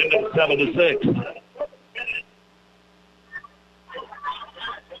 Minden 7-6.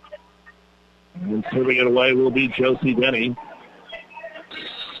 And serving it away will be Josie Denny.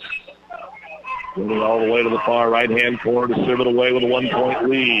 Moving all the way to the far right-hand corner to serve it away with a 1-point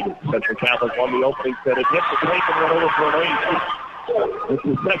lead. Central Catholic won the opening set. It hit the tape and went over for an ace. It's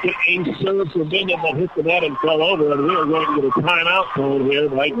the second ace serve for Minden that hit the net and fell over, and we are going to get a timeout called here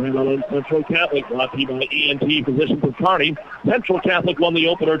by Grand Island Central Catholic, brought to you by ENT Physicians of Kearney. Central Catholic won the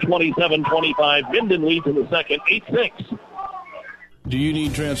opener 27-25. Minden leads in the second, 8-6. Do you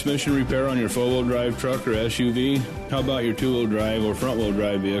need transmission repair on your four-wheel drive truck or SUV? How about your two-wheel drive or front-wheel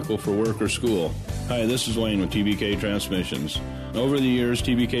drive vehicle for work or school? Hi, this is Wayne with TBK Transmissions. Over the years,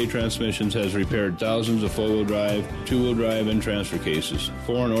 TBK Transmissions has repaired thousands of four-wheel drive, two-wheel drive, and transfer cases,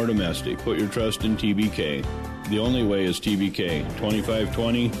 foreign or domestic. Put your trust in TBK. The only way is TBK,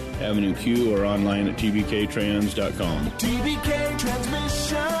 2520 Avenue Q, or online at tbktrans.com. TBK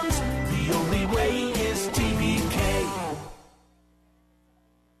Transmissions, the only way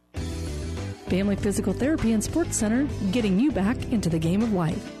Family Physical Therapy and Sports Center, getting you back into the game of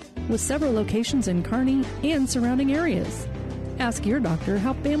life, with several locations in Kearney and surrounding areas. Ask your doctor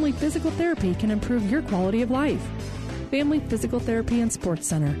how Family Physical Therapy can improve your quality of life. Family Physical Therapy and Sports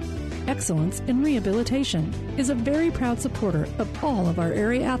Center. Excellence in Rehabilitation is a very proud supporter of all of our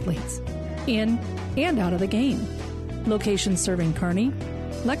area athletes, in and out of the game. Locations serving Kearney,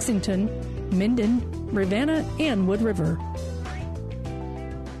 Lexington, Minden, Ravenna, and Wood River.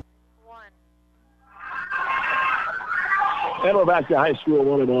 And we're back to high school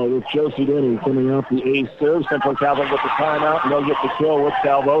volleyball with Josie Denny coming out the ace serve. Central Catholic with the timeout, and they'll get the kill with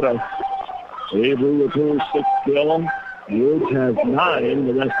Calvoda. Avery with her 6th kill. Woods has 9.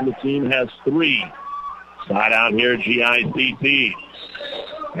 The rest of the team has 3. Side out here, GICC.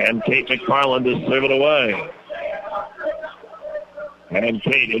 And Kate McFarland to serve it away. And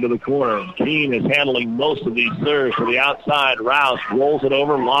Kate into the corner. Keene is handling most of these serves to the outside. Rouse rolls it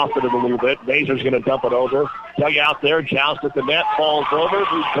over, lofted it a little bit. Mazur's going to dump it over. Dug out there, joust at the net, falls over.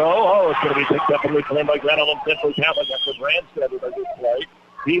 Oh, it's going to be picked up and reclaimed by Grand Island Central Catholic. That's what Brandstead with a good play.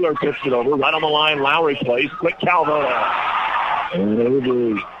 Wheeler pitched it over. Right on the line, Lowry plays. Quick Calvoda. And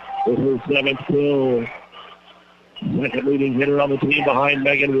Avery with her 7th kill. Second leading hitter on the team behind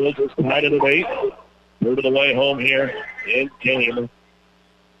Megan Woods is tied at 8. Third of the way home here in game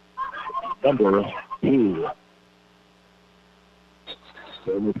number 2.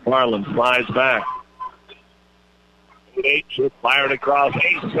 So McFarland slides back. 8 should fired across.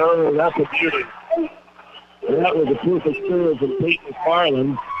 Ace serve. That's a beauty. That was a perfect serve from Kate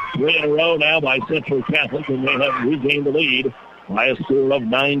McFarland. 3 in a row now by Central Catholic, and they have regained the lead by a score of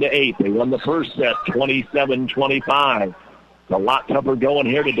 9-8. They won the first set, 27-25. It's a lot tougher going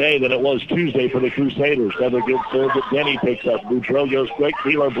here today than it was Tuesday for the Crusaders. Another good serve that Denny picks up. Boudreaux goes quick.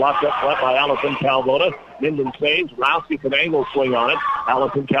 Wheeler blocked up front by Allison Calvoda. Minden saves. Rouse gets an angle swing on it.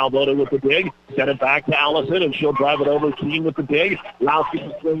 Allison Calvoda with the dig. Set it back to Allison, and she'll drive it over. Keene with the dig. Rouse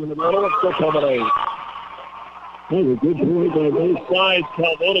gets a swing in the middle, and still coming in. A good point by both sides.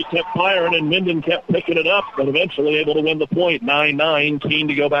 Calvoda kept firing, and Minden kept picking it up, but eventually able to win the point. 9-9. Keene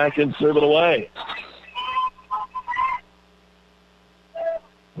to go back and serve it away.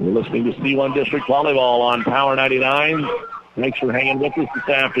 We're listening to C1 District Volleyball on Power 99. Thanks for hanging with us this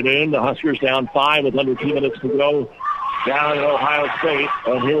afternoon. The Huskers down 5 with under 2 minutes to go down in Ohio State.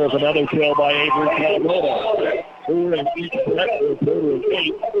 And here is another kill by Avery Calvoda. 4 in each set for a total of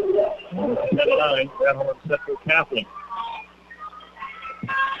 8. And it's 10-9, Grand Island Central Catholic.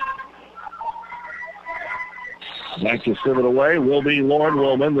 Back to serve it away will be Lauren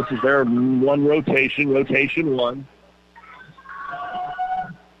Willman. This is their one rotation 1.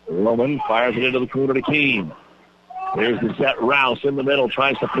 Willman fires it into the corner to Keene. There's the set. Rouse in the middle,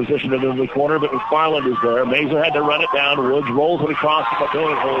 tries to position it into the corner, but McFarland is there. Mazur had to run it down. Woods rolls it across the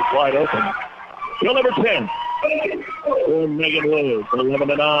McCoy hole. It's wide open. Kill number 10. For Megan Woods,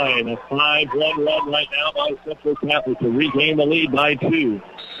 11-9. A 5-1 run right now by Central Catholic to regain the lead by 2.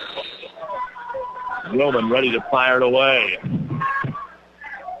 Willman ready to fire it away.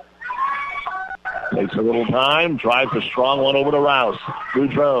 Takes a little time, drives a strong one over to Rouse.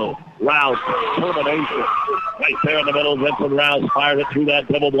 Boudreaux. Rouse, termination. Right there in the middle, Jensen Rouse fired it through that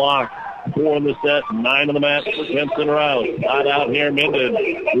double block. 4 in the set, 9 in the match for Jensen Rouse. Not out here, Minden.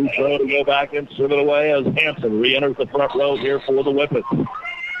 Boudreaux to go back and serve it away as Hansen re-enters the front row here for the Whippets.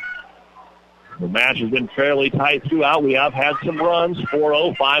 The match has been fairly tight throughout. We have had some runs,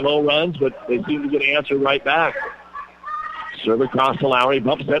 4-0, 5-0 runs, but they seem to get answered right back. Serve across to Lowry,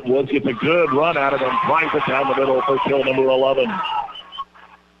 bumps that Woods, gets a good run out of him, drives it down the middle for kill number 11.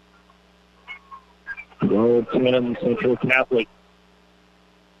 12-10 Central Catholic.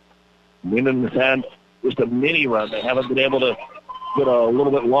 Minden has had just a mini run. They haven't been able to get a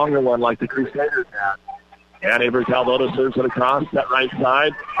little bit longer one like the Crusaders had. And Avery Calvoda serves it across, that right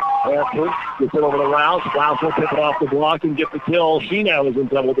side. Hanson gets it over to Rouse. Rouse will pick it off the block and get the kill. She now is in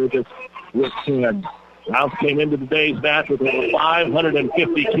double digits with 10. Rouse came into today's match with over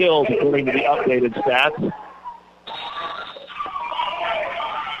 550 kills, according to the updated stats.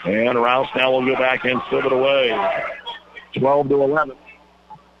 And Rouse now will go back and serve it away. 12-11.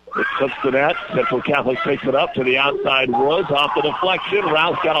 It cuts the net. Central Catholic takes it up to the outside. Woods off the deflection.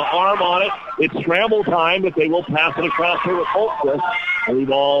 Rouse got an arm on it. It's scramble time, but they will pass it across here with Holtquist. Three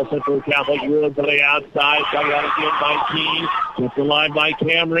ball, Central Catholic. Woods on the outside. Dug out again by Keene. Gets the line by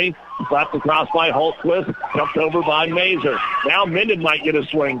Camry. Slapped across by Holtquist. Jumped over by Mazur. Now Minden might get a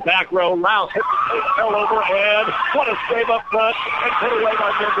swing. Back row. Rouse hit the tape, fell over, and what a save up front. And put away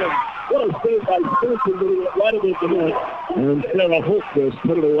by Minden. What a save by Stinson, but he went right into the net. And Sarah Holtquist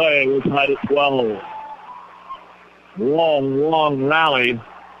put it away. We're tied at 12. Long rally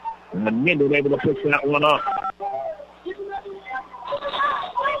And Minden able to pick that one up.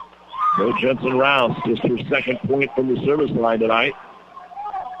 No Jensen Rouse, just her second point from the service line tonight.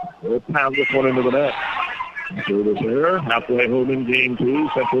 We'll pound this one into the net. Service here, halfway home in game 2.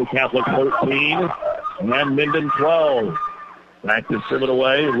 Central Catholic 13 and Minden 12. Back to serve it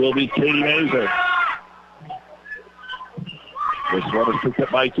away will be Katie Mazer. This one is picked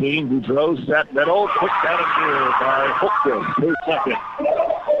up by Keene. Boudreau set middle. Put down here by Hookman. Her second.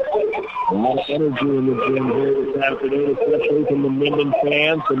 A lot of energy in the gym here this afternoon, especially from the Minden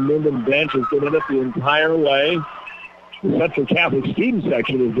fans. The Minden bench has been in it the entire way. The Central Catholic student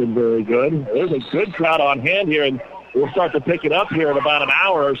section has been very good. There's a good crowd on hand here, and we'll start to pick it up here in about an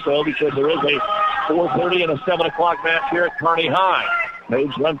hour or so because there is a 4:30 and a 7 o'clock match here at Kearney High.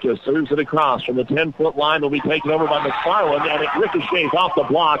 Paige Lemke serves it across from the 10-foot line. Will be taken over by McFarland, and it ricochets off the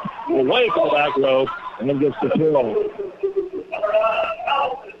block, away from the back row, and then gets the kill.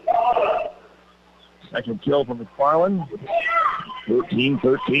 Second kill from McFarland.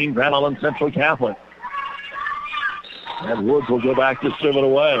 13-13, Grand Island Central Catholic. And Woods will go back to serve it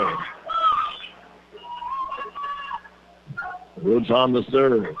away. Woods on the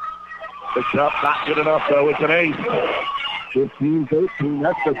serve. Picked up, not good enough, though. It's an ace. 15-13.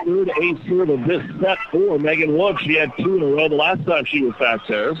 That's the third ace serve of this set for Megan Woods. She had 2 in a row the last time she was back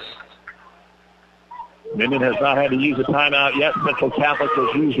there. Minden has not had to use a timeout yet. Central Catholic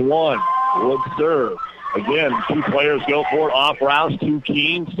has used 1. Woods serve. Again, 2 players go for it. Off Rouse, 2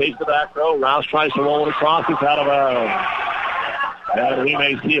 Keene. Stays the back row. Rouse tries to roll it across. It's out of bounds. And we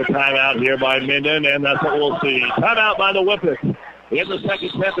may see a timeout here by Minden, and that's what we'll see. Timeout by the Whippets. In the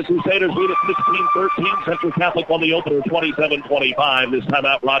second set, the Crusaders lead at 16-13. Central Catholic on the opener, 27-25. This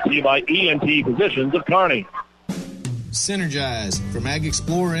timeout brought to you by ENT Physicians of Kearney. Synergize from Ag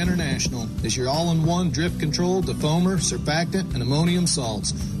Explorer International is your all-in-one drip control, defoamer, surfactant, and ammonium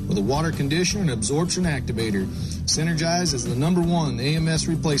salts with a water conditioner and absorption activator. Synergize is the #1 AMS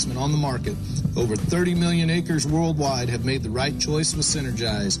replacement on the market. Over 30 million acres worldwide have made the right choice with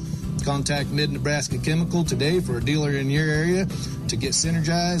Synergize. Contact Mid-Nebraska Chemical today for a dealer in your area to get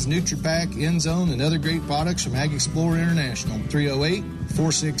Synergize, NutriPack, Endzone, and other great products from Ag Explorer International.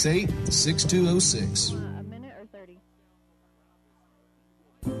 308-468-6206.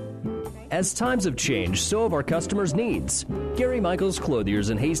 As times have changed, so have our customers' needs. Gary Michaels Clothiers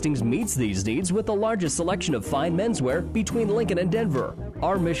in Hastings meets these needs with the largest selection of fine menswear between Lincoln and Denver.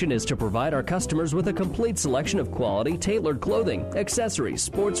 Our mission is to provide our customers with a complete selection of quality, tailored clothing, accessories,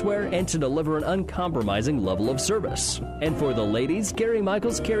 sportswear, and to deliver an uncompromising level of service. And for the ladies, Gary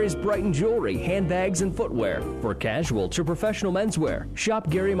Michaels carries Brighton jewelry, handbags, and footwear. For casual to professional menswear, shop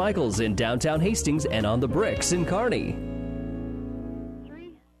Gary Michaels in downtown Hastings and on the Bricks in Kearney.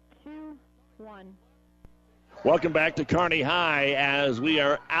 Welcome back to Kearney High as we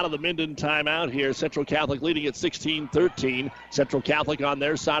are out of the Minden timeout here. Central Catholic leading at 16-13. Central Catholic on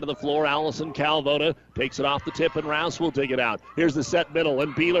their side of the floor. Allison Calvota takes it off the tip, and Rouse will dig it out. Here's the set middle,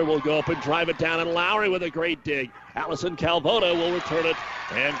 and Beeler will go up and drive it down, and Lowry with a great dig. Allison Calvota will return it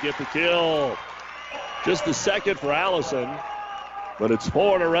and get the kill. Just the second for Allison, but it's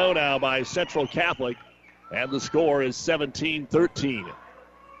 4 in a row now by Central Catholic, and the score is 17-13.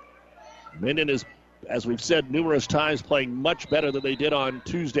 Minden is, as we've said numerous times, playing much better than they did on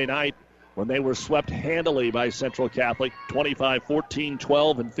Tuesday night when they were swept handily by Central Catholic, 25-14,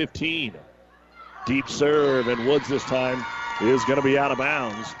 12, and 15. Deep serve, and Woods this time is going to be out of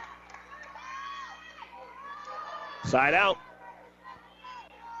bounds. Side out.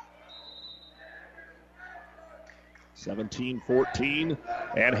 17-14,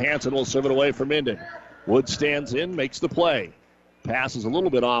 and Hansen will serve it away for Minden. Woods stands in, makes the play. Pass is a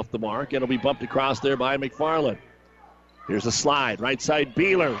little bit off the mark, and it'll be bumped across there by McFarland. Here's a slide, right side,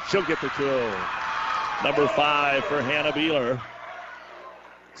 Beeler. She'll get the kill. Number 5 for Hannah Beeler.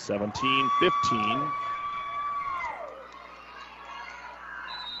 17-15.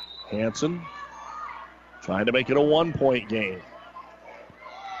 Hansen trying to make it a 1-point game.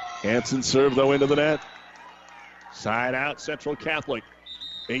 Hansen serve, though, into the net. Side out, Central Catholic.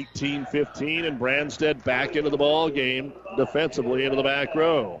 18-15, and Branstead back into the ball game defensively into the back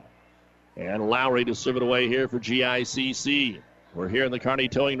row. And Lowry to serve it away here for GICC. We're here in the Kearney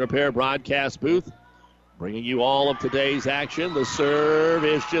Towing Repair broadcast booth, bringing you all of today's action. The serve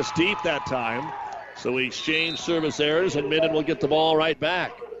is just deep that time, so we exchange service errors, and Minden will get the ball right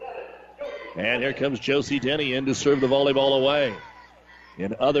back. And here comes Josie Denny in to serve the volleyball away.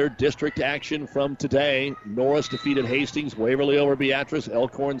 In other district action from today, Norris defeated Hastings, Waverly over Beatrice,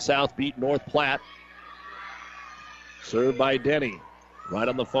 Elkhorn South beat North Platte. Served by Denny. Right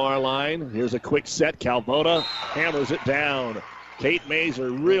on the far line. Here's a quick set. Calvota hammers it down. Kate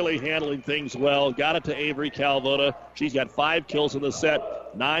Mazer really handling things well. Got it to Avery Calvota. She's got 5 kills in the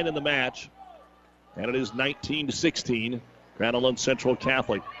set, 9 in the match. And it is 19-16. Grand Island Central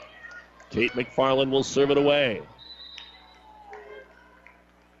Catholic. Kate McFarland will serve it away.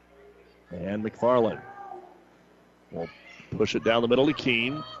 And McFarland will push it down the middle to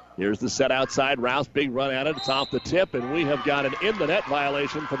Keene. Here's the set outside. Rouse, big run at it. It's off the tip, and we have got an in-the-net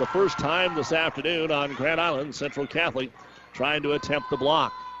violation for the first time this afternoon on Grand Island Central Catholic, trying to attempt the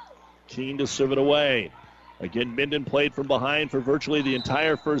block. Keene to serve it away. Again, Minden played from behind for virtually the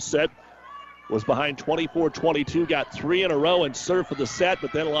entire first set. Was behind 24-22, got 3 in a row and served for the set,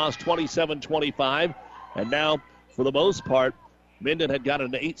 but then lost 27-25. And now, for the most part, Minden had got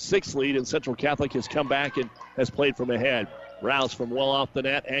an 8-6 lead, and Central Catholic has come back and has played from ahead. Rouse from well off the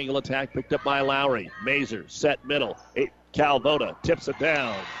net. Angle attack picked up by Lowry. Mazer, set middle. Calvota tips it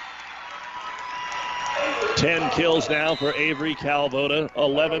down. 10 kills now for Avery Calvota.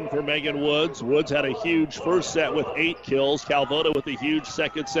 11 for Megan Woods. Woods had a huge first set with 8 kills. Calvota with a huge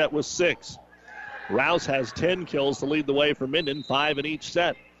second set with 6. Rouse has 10 kills to lead the way for Minden. 5 in each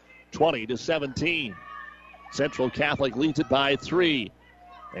set. 20-17. Central Catholic leads it by 3.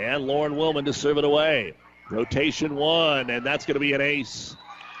 And Lauren Willman to serve it away. Rotation 1, and that's going to be an ace.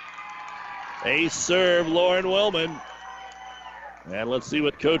 Ace serve, Lauren Willman. And let's see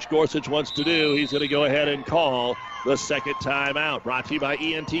what Coach Gorsuch wants to do. He's going to go ahead and call the second timeout. Brought to you by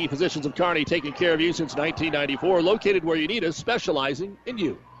ENT Physicians of Kearney, taking care of you since 1994. Located where you need us, specializing in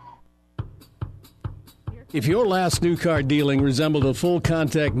you. If your last new car dealing resembled a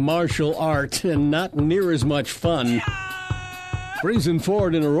full-contact martial art and not near as much fun, Friesen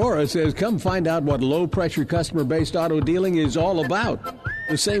Ford in Aurora says come find out what low-pressure customer-based auto dealing is all about.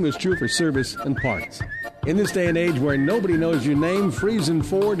 The same is true for service and parts. In this day and age where nobody knows your name, Friesen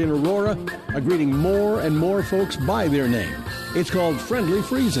Ford in Aurora are greeting more and more folks by their name. It's called Friendly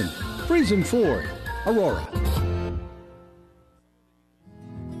Friesen. Friesen Ford, Aurora.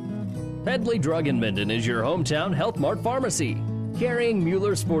 Pedley Drug in Minden is your hometown Health Mart pharmacy, carrying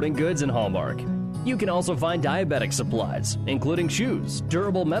Mueller sporting goods and Hallmark. You can also find diabetic supplies, including shoes,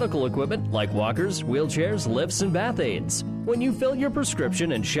 durable medical equipment like walkers, wheelchairs, lifts, and bath aids. When you fill your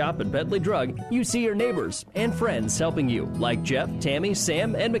prescription and shop at Pedley Drug, you see your neighbors and friends helping you, like Jeff, Tammy,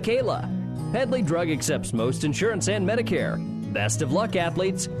 Sam, and Michaela. Pedley Drug accepts most insurance and Medicare. Best of luck,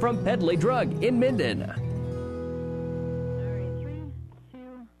 athletes, from Pedley Drug in Minden.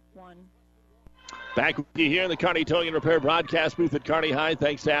 Back with you here in the Kearney Towing and Repair broadcast booth at Kearney High.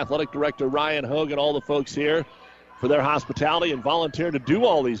 Thanks to Athletic Director Ryan Hogue and all the folks here for their hospitality and volunteering to do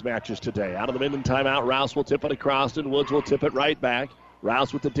all these matches today. Out of the Minden timeout, Rouse will tip it across and Woods will tip it right back.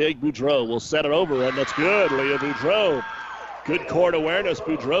 Rouse with the dig. Boudreau will set it over, and that's good. Leah Boudreau. Good court awareness.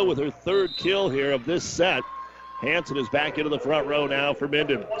 Boudreau with her 3rd kill here of this set. Hanson is back into the front row now for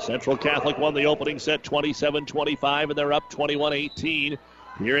Minden. Central Catholic won the opening set 27-25, and they're up 21-18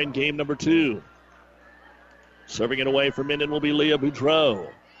 here in game number 2. Serving it away from Minden will be Leah Boudreau.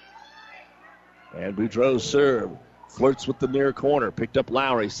 And Boudreau's serve flirts with the near corner. Picked up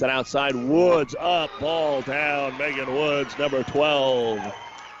Lowry. Set outside. Woods up. Ball down. Megan Woods, number 12.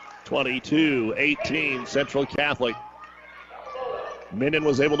 22-18 Central Catholic. Minden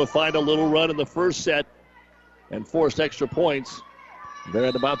was able to find a little run in the first set and forced extra points. They're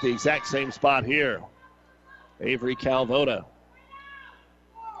at about the exact same spot here. Avery Calvota.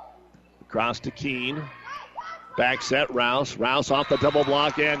 Across to Keene. Back set, Rouse. Rouse off the double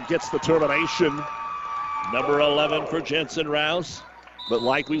block and gets the termination. Number 11 for Jensen Rouse. But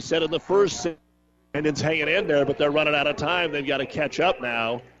like we said in the first set, Minden's hanging in there, but they're running out of time. They've got to catch up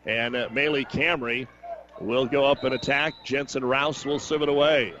now. And Maylee Camry will go up and attack. Jensen Rouse will serve it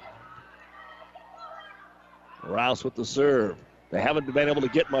away. Rouse with the serve. They haven't been able to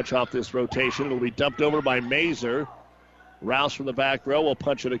get much off this rotation. It'll be dumped over by Mazer. Rouse from the back row will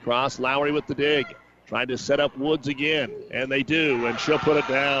punch it across. Lowry with the dig. Trying to set up Woods again, and they do, and she'll put it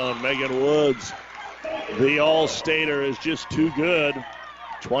down. Megan Woods, the All-Stater, is just too good.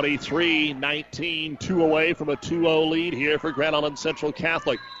 23-19, 2 away from a 2-0 lead here for Grand Island Central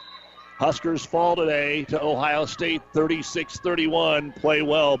Catholic. Huskers fall today to Ohio State 36-31. Play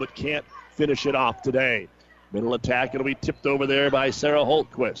well, but can't finish it off today. Middle attack, it'll be tipped over there by Sarah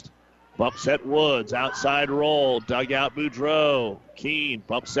Holtquist. Bump set Woods, outside roll, dug out Boudreau. Keene,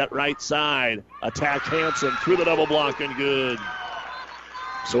 bump set right side. Attack Hanson through the double block and good.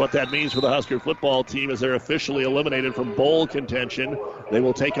 So what that means for the Husker football team is they're officially eliminated from bowl contention. They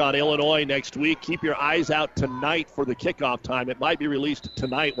will take on Illinois next week. Keep your eyes out tonight for the kickoff time. It might be released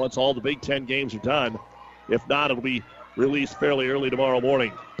tonight once all the Big Ten games are done. If not, it'll be released fairly early tomorrow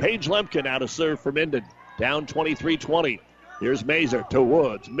morning. Paige Lemke now to serve for Minden. Down 23-20. Here's Mazer to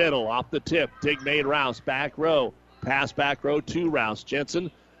Woods. Middle off the tip. Dig made Rouse. Back row. Pass back row to Rouse.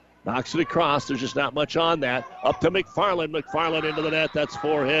 Jensen knocks it across. There's just not much on that. Up to McFarland. McFarland into the net. That's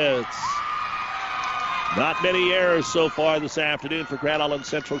 4 hits. Not many errors so far this afternoon for Grand Island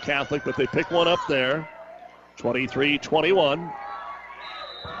Central Catholic, but they pick one up there. 23-21.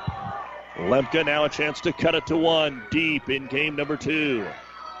 Lemke now a chance to cut it to 1 deep in game number 2.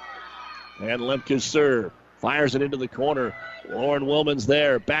 And Lemke's serve. Fires it into the corner. Lauren Willman's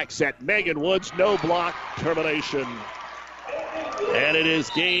there. Back set. Megan Woods. No block. Termination. And it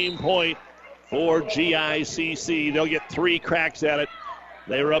is game point for GICC. They'll get 3 cracks at it.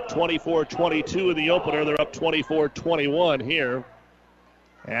 They were up 24-22 in the opener. They're up 24-21 here.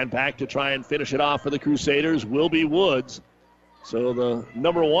 And back to try and finish it off for the Crusaders will be Woods. So the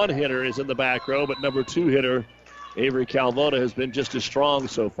number 1 hitter is in the back row, but number 2 hitter, Avery Calvota, has been just as strong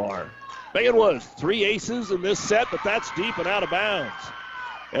so far. Megan Woods, 3 aces in this set, but that's deep and out of bounds.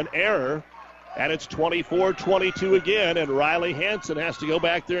 An error, and it's 24-22 again, and Riley Hansen has to go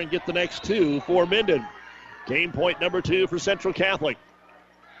back there and get the next 2 for Minden. Game point number 2 for Central Catholic.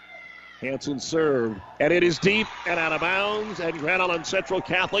 Hansen served, and it is deep and out of bounds, and Grand Island Central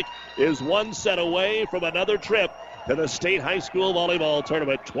Catholic is 1 set away from another trip to the State High School Volleyball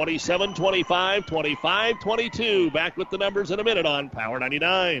Tournament. 27-25, 25-22. Back with the numbers in a minute on Power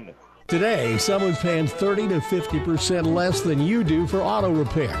 99. Today, someone's paying 30 to 50% less than you do for auto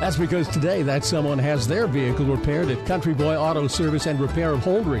repair. That's because today that someone has their vehicle repaired at Country Boy Auto Service and Repair of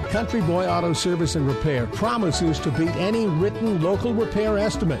Holdrege. Country Boy Auto Service and Repair promises to beat any written local repair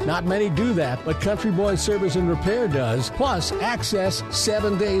estimate. Not many do that, but Country Boy Service and Repair does, plus access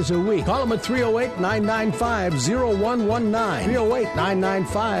 7 days a week. Call them at 308-995-0119,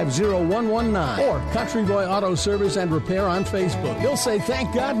 308-995-0119, or Country Boy Auto Service and Repair on Facebook. You'll say,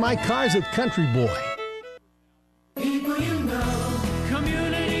 thank God my car's at Country Boy. People you know,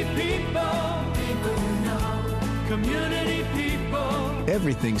 community people. People you know, community people.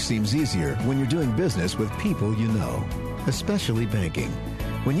 Everything seems easier when you're doing business with people you know, especially banking.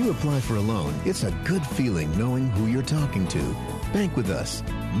 When you apply for a loan, it's a good feeling knowing who you're talking to. Bank with us.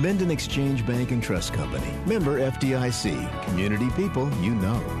 Minden Exchange Bank and Trust Company. Member FDIC. Community people you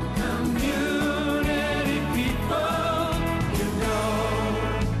know. Community people you know.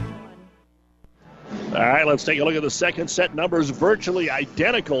 All right, let's take a look at the second set. Numbers virtually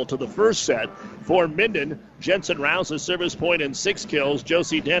identical to the first set. For Minden, Jensen Rouse's service point and 6 kills.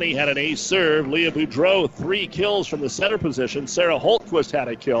 Josie Denny had an ace serve. Leah Boudreau, 3 kills from the center position. Sarah Holtquist had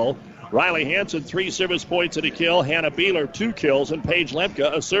a kill. Riley Hansen, 3 service points and a kill. Hannah Beeler, 2 kills. And Paige Lemke,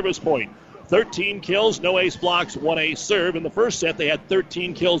 a service point. 13 kills, no ace blocks, 1 ace serve. In the first set, they had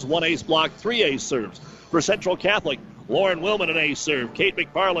 13 kills, 1 ace block, 3 ace serves. For Central Catholic, Lauren Willman, an ace serve. Kate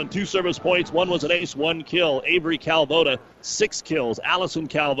McFarland, 2 service points. 1 was an ace, 1 kill. Avery Calvota, 6 kills. Allison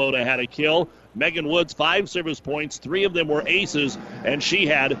Calvota had a kill. Megan Woods, 5 service points. 3 of them were aces, and she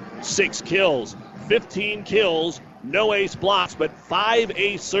had 6 kills. 15 kills, no ace blocks, but 5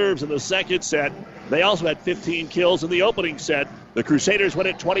 ace serves in the second set. They also had 15 kills in the opening set. The Crusaders win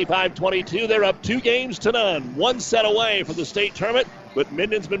at 25-22. They're up 2-0. 1 set away from the state tournament, but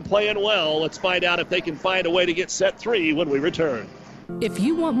Minden's been playing well. Let's find out if they can find a way to get set 3 when we return. If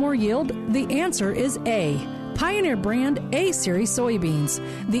you want more yield, the answer is A. Pioneer brand A-Series soybeans.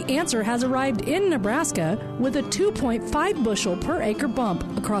 The answer has arrived in Nebraska with a 2.5 bushel per acre bump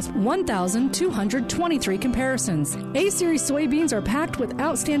across 1,223 comparisons. A-Series soybeans are packed with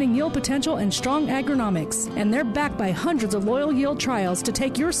outstanding yield potential and strong agronomics, and they're backed by hundreds of loyal yield trials to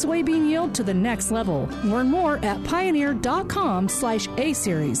take your soybean yield to the next level. Learn more at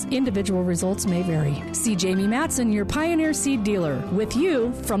pioneer.com/A-Series. Individual results may vary. See Jamie Matson, your Pioneer seed dealer, with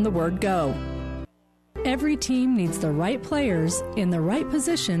you from the word go. Every team needs the right players in the right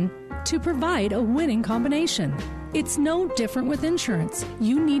position to provide a winning combination. It's no different with insurance.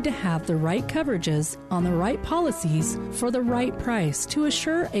 You need to have the right coverages on the right policies for the right price to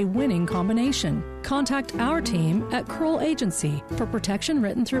assure a winning combination. Contact our team at Kroll Agency for protection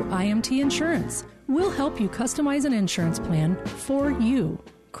written through IMT Insurance. We'll help you customize an insurance plan for you.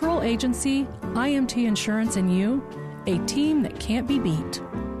 Kroll Agency, IMT Insurance, and you, a team that can't be beat.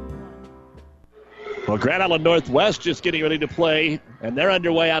 Well, Grand Island Northwest just getting ready to play, and they're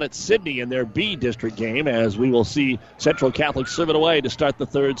underway out at Sydney in their B district game, as we will see Central Catholic serve it away to start the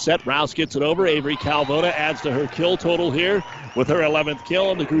third set. Rouse gets it over. Avery Calvota adds to her kill total here with her 11th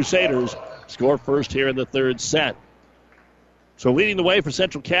kill, and the Crusaders score first here in the third set. So leading the way for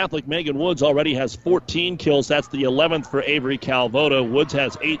Central Catholic, Megan Woods already has 14 kills. That's the 11th for Avery Calvota. Woods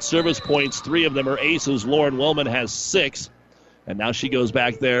has 8 service points. 3 of them are aces. Lauren Willman has 6. And now she goes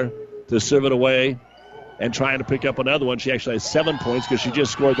back there to serve it away. and trying to pick up another one. She actually has 7 points because she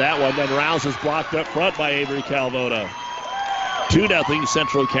just scored that one. Then Rouse is blocked up front by Avery Calvoda. 2-0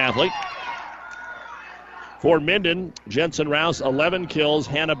 Central Catholic. For Minden, Jensen Rouse, 11 kills.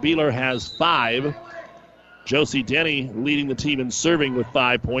 Hannah Beeler has 5. Josie Denny leading the team in serving with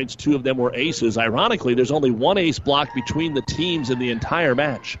 5 points. 2 of them were aces. Ironically, there's only one ace block between the teams in the entire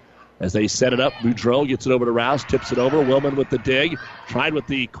match. As they set it up, Boudreau gets it over to Rouse, tips it over. Willman with the dig. Tried with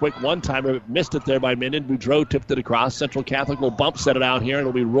the quick one-timer, but missed it there by Minden. Boudreau tipped it across. Central Catholic will bump set it out here.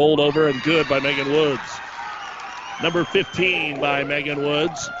 It'll be rolled over and good by Megan Woods. Number 15 by Megan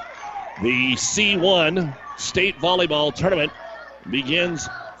Woods. The C1 State Volleyball Tournament begins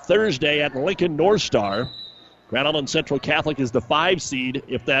Thursday at Lincoln North Star. Grand Island Central Catholic is the 5 seed.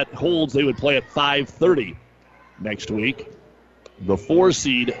 If that holds, they would play at 5:30 next week. The 4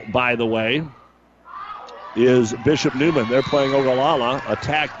 seed, by the way, is Bishop Neumann. They're playing Ogallala.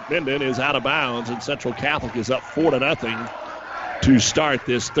 Attack Minden is out of bounds, and Central Catholic is up 4-0 to start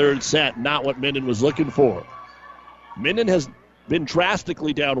this third set. Not what Minden was looking for. Minden has been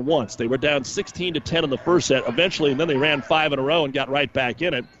drastically down once. They were down 16-10 in the first set eventually, and then they ran 5 in a row and got right back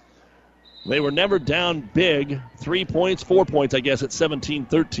in it. They were never down big, 3 points, 4 points, I guess, at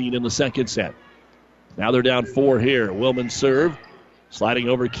 17-13 in the second set. Now they're down 4 here. Willman serve. Sliding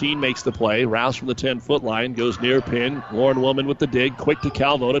over, Keene makes the play. Rouse from the 10-foot line, goes near pin. Lauren Willman with the dig, quick to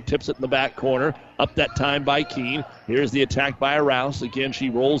Calvoda, tips it in the back corner. Up that time by Keene. Here's the attack by Rouse. Again, she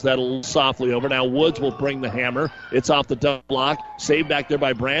rolls that a little softly over. Now Woods will bring the hammer. It's off the double block. Saved back there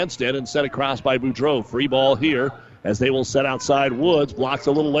by Branstead and set across by Boudreau. Free ball here as they will set outside. Woods blocks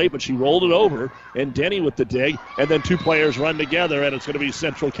a little late, but she rolled it over. And Denny with the dig. And then 2 players run together, and it's going to be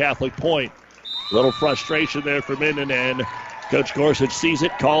Central Catholic point. A little frustration there for Minden, and Coach Gorsuch sees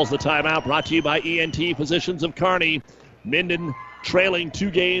it, calls the timeout. Brought to you by ENT Physicians of Kearney. Minden trailing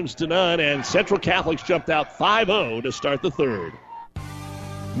 2-0, and Central Catholic's jumped out 5-0 to start the third.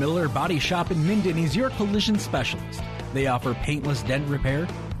 Miller Body Shop in Minden is your collision specialist. They offer paintless dent repair,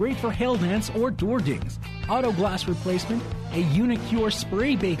 great for hail dents or door dings, auto glass replacement, a Unicure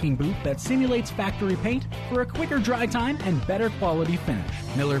spray baking booth that simulates factory paint for a quicker dry time and better quality finish.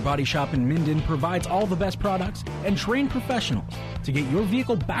 Miller Body Shop in Minden provides all the best products and trained professionals to get your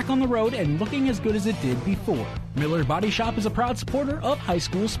vehicle back on the road and looking as good as it did before. Miller Body Shop is a proud supporter of high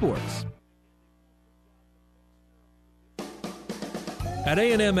school sports. At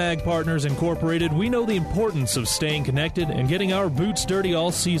A&M Ag Partners Incorporated, we know the importance of staying connected and getting our boots dirty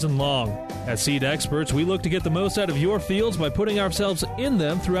all season long. As seed experts, we look to get the most out of your fields by putting ourselves in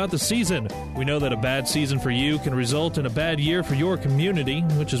them throughout the season. We know that a bad season for you can result in a bad year for your community,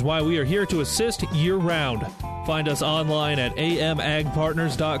 which is why we are here to assist year-round. Find us online at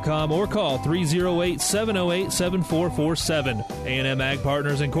amagpartners.com or call 308-708-7447. A&M Ag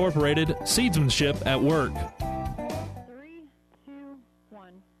Partners Incorporated, seedsmanship at work.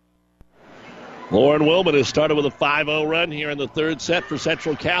 Lauren Willman has started with a 5-0 run here in the third set for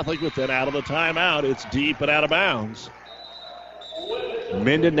Central Catholic, with then out of the timeout. It's deep and out of bounds.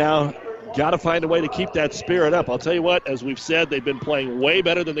 Minden now got to find a way to keep that spirit up. I'll tell you what, as we've said, they've been playing way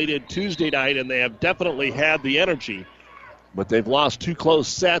better than they did Tuesday night, and they have definitely had the energy. But they've lost 2 close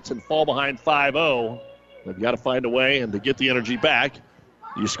sets and fall behind 5-0. They've got to find a way and to get the energy back.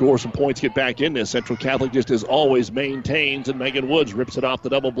 You score some points, get back in this. Central Catholic just as always maintains, and Megan Woods rips it off the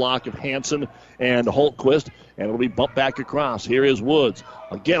double block of Hansen and Holtquist, and it'll be bumped back across. Here is Woods.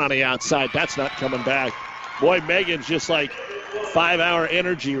 Again on the outside. That's not coming back. Boy, Megan's just like 5-hour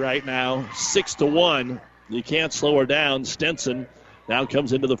energy right now. 6-1. You can't slow her down. Stenson now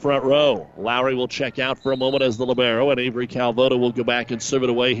comes into the front row. Lowry will check out for a moment as the libero, and Avery Calvoda will go back and serve it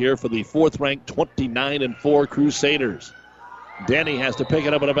away here for the 4th-ranked 29-4 Crusaders. Denny has to pick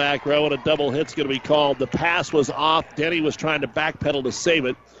it up in the back row, and a double hit's going to be called. The pass was off. Denny was trying to backpedal to save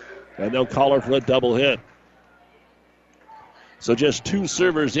it, and they'll call her for a double hit. So just 2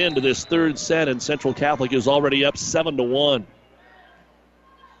 servers into this third set, and Central Catholic is already up 7-1.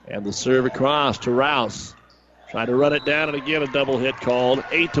 And the serve across to Rouse. Trying to run it down, and again a double hit called.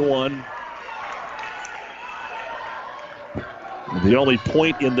 8-1. The only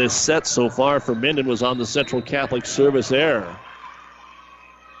point in this set so far for Minden was on the Central Catholic service error.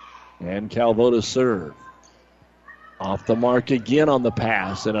 And Calvoda's serve. Off the mark again on the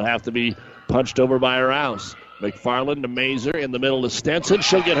pass, and it'll have to be punched over by Rouse. McFarland to Mazer in the middle to Stenson.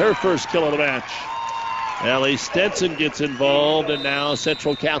 She'll get her first kill of the match. Ellie Stenson gets involved, and now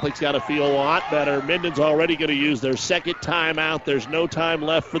Central Catholic's got to feel a lot better. Minden's already going to use their second timeout. There's no time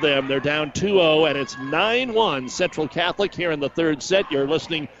left for them. They're down 2-0, and it's 9-1 Central Catholic here in the third set. You're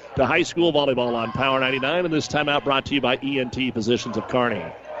listening to High School Volleyball on Power 99, and this timeout brought to you by ENT Physicians of Kearney.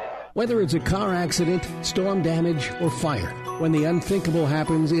 Whether it's a car accident, storm damage, or fire, when the unthinkable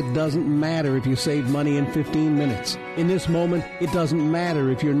happens, it doesn't matter if you save money in 15 minutes. In this moment, it doesn't matter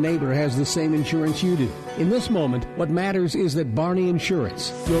if your neighbor has the same insurance you do. In this moment, what matters is that Barney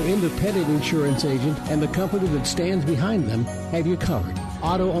Insurance, your independent insurance agent, and the company that stands behind them have you covered.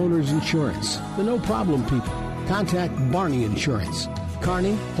 Auto Owners Insurance, the no-problem people. Contact Barney Insurance,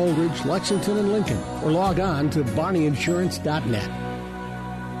 Kearney, Holdridge, Lexington, and Lincoln, or log on to barneyinsurance.net.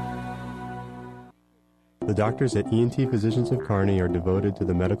 The doctors at ENT Physicians of Kearney are devoted to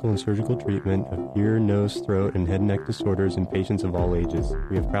the medical and surgical treatment of ear, nose, throat, and head and neck disorders in patients of all ages.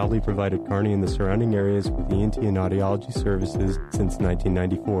 We have proudly provided Kearney and the surrounding areas with ENT and audiology services since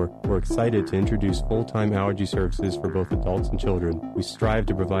 1994. We're excited to introduce full-time allergy services for both adults and children. We strive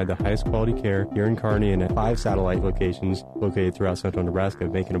to provide the highest quality care here in Kearney and at 5 satellite locations located throughout central Nebraska.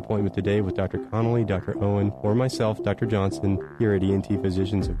 Make an appointment today with Dr. Connolly, Dr. Owen, or myself, Dr. Johnson, here at ENT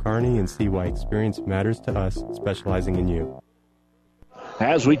Physicians of Kearney, and see why experience matters to us, specializing in you.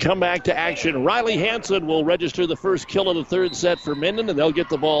 As we come back to action, Riley Hansen will register the first kill of the third set for Minden, and they'll get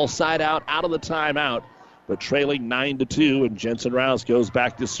the ball side out of the timeout, but trailing 9-2, and Jensen Rouse goes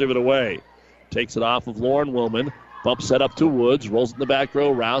back to serve it away. Takes it off of Lauren Willman. Bump set up to Woods. Rolls in the back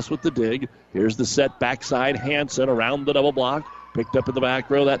row. Rouse with the dig. Here's the set backside. Hansen around the double block. Picked up in the back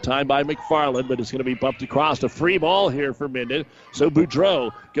row that time by McFarland, but it's going to be bumped across. A free ball here for Minden. So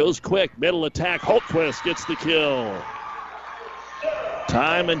Boudreau goes quick. Middle attack. Holtquist gets the kill.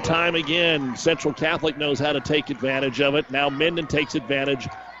 Time and time again, Central Catholic knows how to take advantage of it. Now Minden takes advantage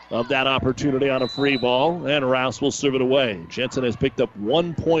of that opportunity on a free ball, and Rouse will serve it away. Jensen has picked up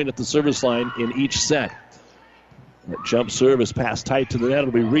 1 point at the service line in each set. That jump serve is passed tight to the net.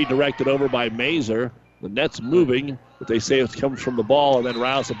 It'll be redirected over by Mazer. The net's moving, but they say it comes from the ball, and then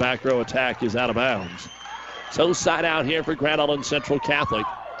Rouse, a back row attack, is out of bounds. So side out here for Grand Island Central Catholic.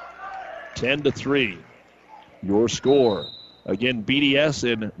 10-3. Your score. Again,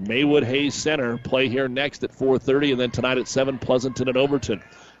 BDS in Maywood Hayes Center. Play here next at 4:30, and then tonight at 7, Pleasanton and Overton.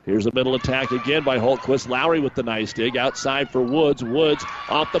 Here's a middle attack again by Holtquist. Lowry with the nice dig. Outside for Woods. Woods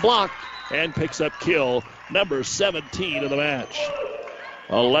off the block and picks up kill number 17 of the match.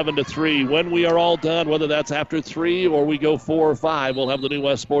 11-3. When we are all done, whether that's after 3 or we go 4 or 5, we'll have the New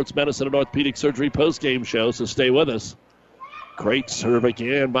West Sports Medicine and Orthopedic Surgery postgame show, so stay with us. Great serve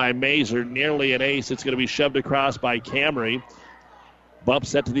again by Mazer. Nearly an ace. It's going to be shoved across by Camry. Bump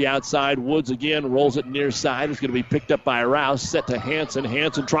set to the outside. Woods again rolls it near side. It's going to be picked up by Rouse. Set to Hansen.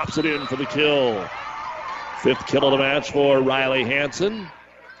 Hansen drops it in for the kill. 5th kill of the match for Riley Hansen.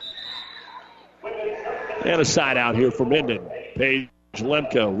 And a side out here for Minden. Paige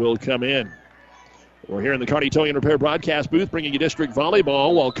Lemko will come in. We're here in the Kearney Towing and Repair broadcast booth bringing you district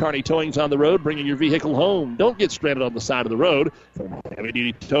volleyball while Kearney Towing's on the road bringing your vehicle home. Don't get stranded on the side of the road. From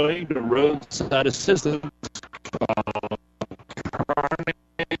heavy-duty towing to roadside assistance,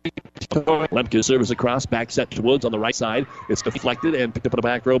 Lemke service across, back set to Woods on the right side. It's deflected and picked up in the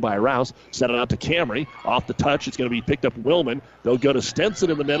back row by Rouse. Set it out to Camry. Off the touch, it's going to be picked up Willman. They'll go to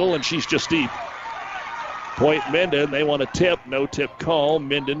Stenson in the middle, and she's just deep. Point Minden. They want a tip. No tip call.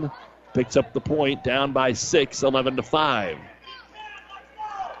 Minden picks up the point, down by 6, 11-5.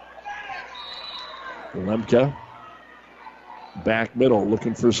 Lemke back middle,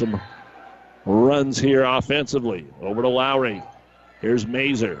 looking for some runs here offensively. Over to Lowry. Here's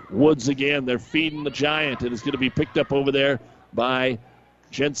Mazer. Woods again. They're feeding the Giant. It is going to be picked up over there by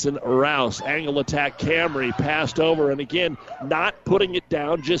Jensen Rouse. Angle attack, Camry passed over, and again, not putting it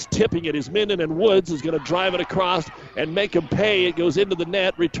down, just tipping it is Minden, and Woods is going to drive it across and make him pay. It goes into the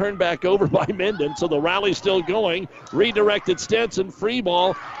net, returned back over by Minden, so the rally's still going. Redirected Stenson, free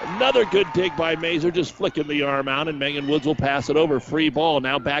ball. Another good dig by Mazer, just flicking the arm out, and Megan Woods will pass it over. Free ball,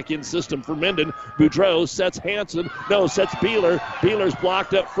 now back in system for Minden. Boudreau sets sets Beeler. Beeler's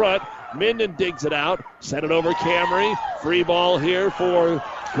blocked up front. Minden digs it out, sent it over Camry. Free ball here for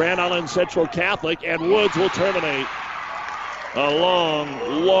Grand Island Central Catholic, and Woods will terminate. A long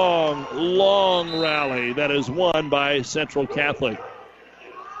rally that is won by Central Catholic.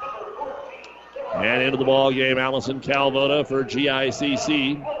 And into the ball game, Allison Calvota for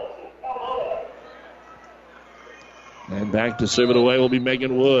GICC. And back to serve it away will be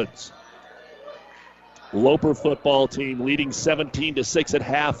Megan Woods. Loper football team leading 17-6 at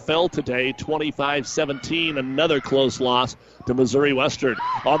half fell today, 25-17. Another close loss to Missouri Western.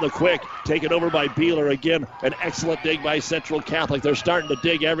 On the quick, taken over by Beeler again. An excellent dig by Central Catholic. They're starting to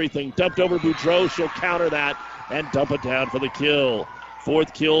dig everything. Dumped over Boudreau. She'll counter that and dump it down for the kill.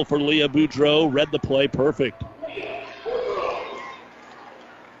 4th kill for Leah Boudreau. Read the play perfect.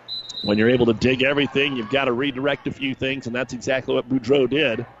 When you're able to dig everything, you've got to redirect a few things, and that's exactly what Boudreau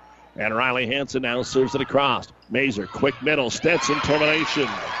did. And Riley Hansen now serves it across. Mazer, quick middle. Stenson, termination.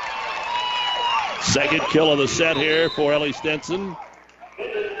 Second kill of the set here for Ellie Stenson.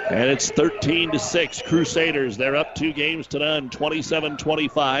 And it's 13-6. Crusaders, they're up 2 games to none.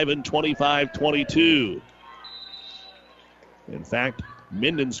 27-25 and 25-22. In fact,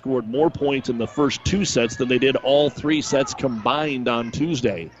 Minden scored more points in the first 2 sets than they did all 3 sets combined on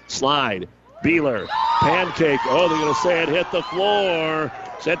Tuesday. Slide. Beeler. Pancake. Oh, they're going to say it hit the floor.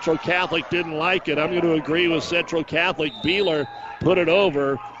 Central Catholic didn't like it. I'm going to agree with Central Catholic. Beeler put it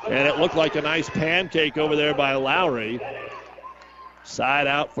over, and it looked like a nice pancake over there by Lowry. Side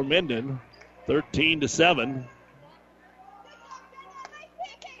out for Minden. 13-7.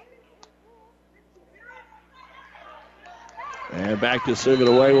 And back to serve it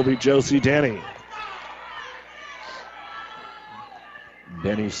away will be Josie Denny.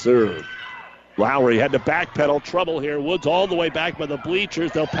 Denny serve. Lowry had to backpedal. Trouble here. Woods all the way back by the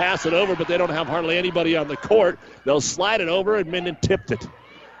bleachers. They'll pass it over, but they don't have hardly anybody on the court. They'll slide it over, and Minden tipped it.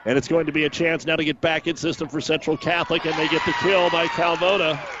 And it's going to be a chance now to get back in system for Central Catholic, and they get the kill by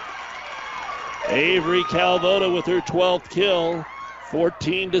Calvota. Avery Calvota with her 12th kill,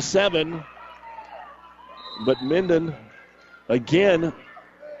 14-7. But Minden, again,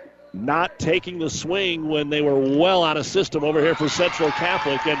 not taking the swing when they were well out of system over here for Central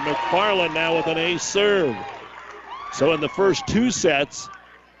Catholic. And McFarland now with an ace serve. So in the first 2 sets,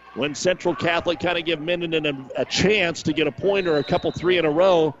 when Central Catholic kind of give Minden a chance to get a point or a couple 3 in a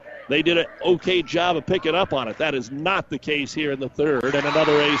row, they did an okay job of picking up on it. That is not the case here in the third. And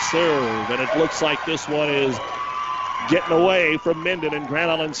another ace serve. And it looks like this one is getting away from Minden, and Grand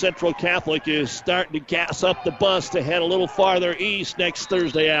Island Central Catholic is starting to gas up the bus to head a little farther east next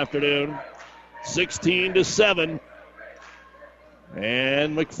Thursday afternoon. 16-7.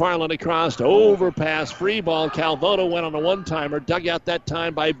 And McFarland across to overpass, free ball. Calvota went on a one-timer, dug out that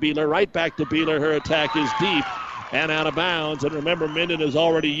time by Beeler. Right back to Beeler. Her attack is deep and out of bounds. And remember, Minden has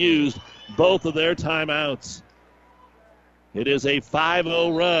already used both of their timeouts. It is a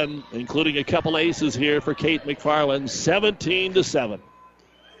 5-0 run, including a couple aces here for Kate McFarland. 17-7.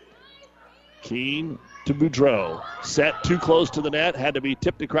 Keene to Boudreau. Set too close to the net. Had to be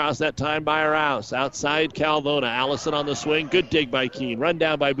tipped across that time by Rouse. Outside Calvona. Allison on the swing. Good dig by Keene. Run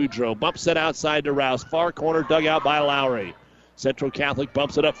down by Boudreau. Bump set outside to Rouse. Far corner dug out by Lowry. Central Catholic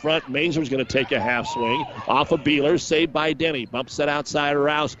bumps it up front. Mazur's going to take a half swing. Off of Beeler. Saved by Denny. Bump set outside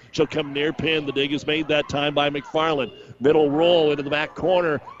Rouse. She'll come near pin. The dig is made that time by McFarland. Middle roll into the back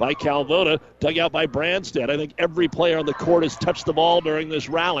corner by Calvota. Dug out by Branstead. I think every player on the court has touched the ball during this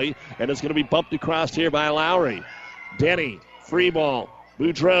rally, and it's going to be bumped across here by Lowry. Denny, free ball.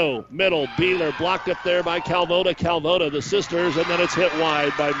 Boudreau, middle. Beeler blocked up there by Calvota. Calvota, the sisters, and then it's hit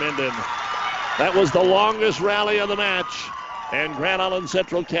wide by Minden. That was the longest rally of the match, and Grand Island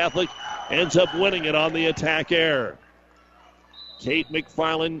Central Catholic ends up winning it on the attack error. Kate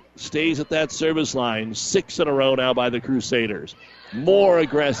McFarland stays at that service line. 6 in a row now by the Crusaders. More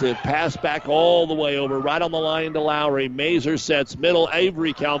aggressive. Pass back all the way over. Right on the line to Lowry. Mazer sets middle.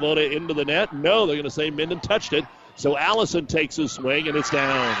 Avery Calvota into the net. No, they're going to say Minden touched it. So Allison takes a swing, and it's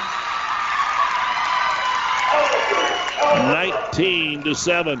down.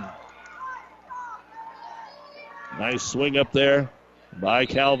 19-7. Nice swing up there by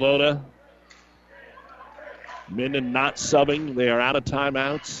Calvota. Minden not subbing. They are out of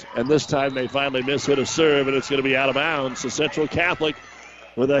timeouts. And this time they finally miss-hit a serve, and it's going to be out of bounds. So Central Catholic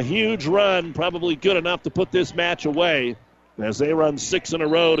with a huge run, probably good enough to put this match away as they run 6 in a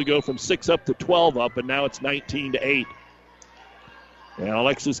row to go from 6 up to 12 up, and now it's 19-8. And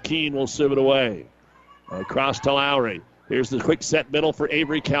Alexis Keene will serve it away. Across to Lowry. Here's the quick set middle for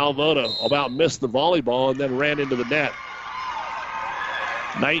Avery Calvota. About missed the volleyball and then ran into the net.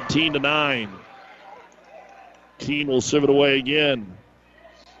 19-9. Keene will serve it away again.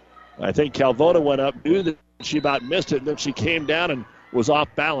 I think Calvota went up, knew that she about missed it, and then she came down and was off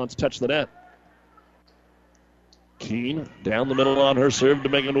balance, touched the net. Keene down the middle on her serve to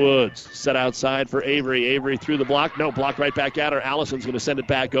Megan Woods. Set outside for Avery. Avery through the block. No, block right back at her. Allison's going to send it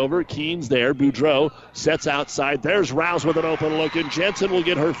back over. Keene's there. Boudreau sets outside. There's Rouse with an open look, and Jensen will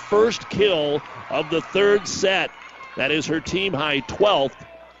get her first kill of the third set. That is her team high 12th.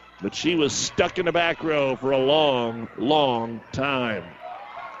 But she was stuck in the back row for a long, long time.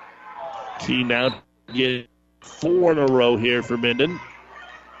 Keene now get 4 in a row here for Minden.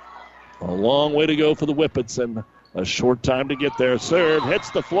 A long way to go for the Whippets and a short time to get there. Serve hits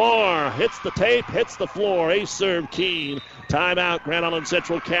the floor, hits the tape, hits the floor. Ace serve Keene. Timeout, Grand Island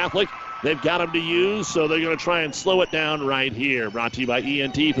Central Catholic. they've got them to use, so they're going to try and slow it down right here. Brought to you by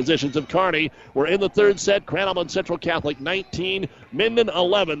ENT Physicians of Kearney. We're in the third set. Grand Island Central Catholic 19, Minden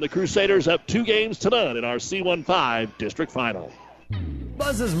 11. The Crusaders up 2-0 in our C15 district final.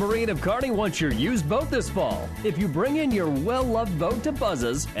 Buzz's Marine of Kearney wants your used boat this fall. If you bring in your well-loved boat to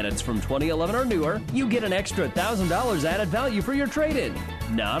Buzz's, and it's from 2011 or newer, you get an extra $1,000 added value for your trade-in.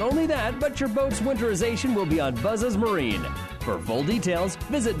 Not only that, but your boat's winterization will be on Buzz's Marine. For full details,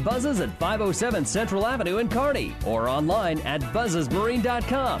 visit Buzz's at 507 Central Avenue in Kearney or online at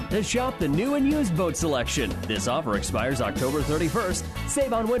buzzesmarine.com to shop the new and used boat selection. This offer expires October 31st.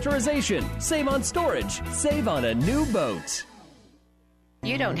 Save on winterization, save on storage, save on a new boat.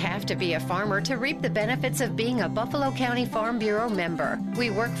 You don't have to be a farmer to reap the benefits of being a Buffalo County Farm Bureau member.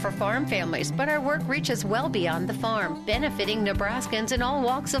 We work for farm families, but our work reaches well beyond the farm, benefiting Nebraskans in all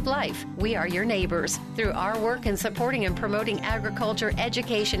walks of life. We are your neighbors. Through our work in supporting and promoting agriculture,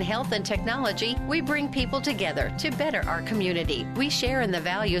 education, health, and technology, we bring people together to better our community. We share in the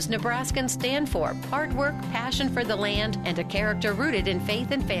values Nebraskans stand for: hard work, passion for the land, and a character rooted in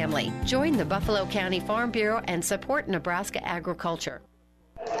faith and family. Join the Buffalo County Farm Bureau and support Nebraska agriculture.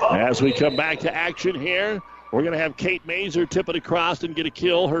 As we come back to action here, we're going to have Kate Mazer tip it across and get a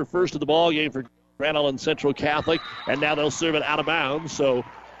kill, her first of the ball game for Grand Island Central Catholic, and now they'll serve it out of bounds. So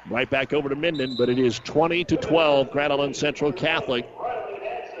right back over to Minden, but it is 20-12 Grand Island Central Catholic.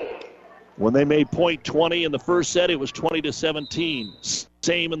 When they made point 20 in the first set, it was 20-17.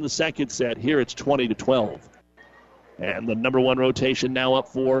 Same in the second set. Here it's 20-12. And the number one rotation now up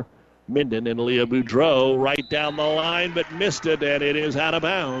for Minden, and Leah Boudreau right down the line, but missed it, and it is out of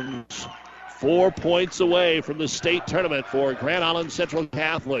bounds. 4 points away from the state tournament for Grand Island Central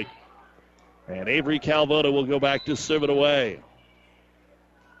Catholic. And Avery Calvota will go back to serve it away.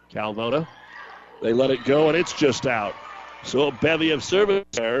 Calvota, they let it go, and it's just out. So a bevy of service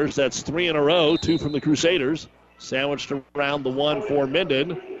errors. That's 3 in a row, 2 from the Crusaders. Sandwiched around the one for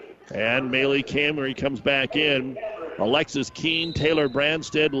Minden. And Maylee Camry comes back in. Alexis Keene, Taylor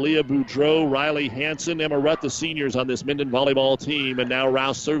Branstead, Leah Boudreau, Riley Hansen, Emma Rutt, the seniors on this Minden volleyball team. And now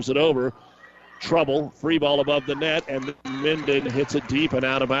Rouse serves it over. Trouble, free ball above the net, and Minden hits it deep and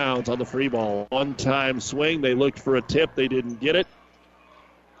out of bounds on the free ball. One-time swing. They looked for a tip. They didn't get it.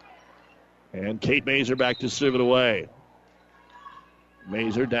 And Kate Mazer back to serve it away.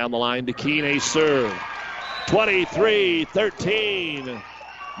 Mazer down the line to Keene, a serve. 23-13.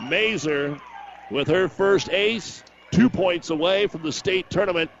 Mazer with her first ace. 2 points away from the state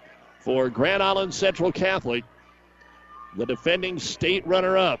tournament for Grand Island Central Catholic, the defending state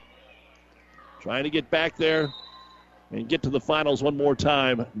runner-up. Trying to get back there and get to the finals one more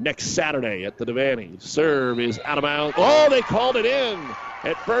time next Saturday at the Devaney. Serve is out of bounds. Oh, they called it in.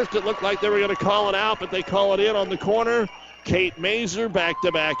 At first it looked like they were going to call it out, but they call it in on the corner. Kate Mazer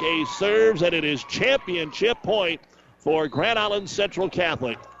back-to-back ace serves, and it is championship point for Grand Island Central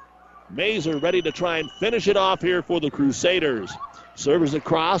Catholic. Mazer ready to try and finish it off here for the Crusaders. Servers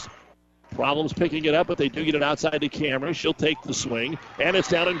across. Problems picking it up, but they do get it outside the camera. She'll take the swing, and it's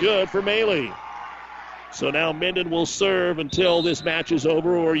down and good for Maylee. So now Minden will serve until this match is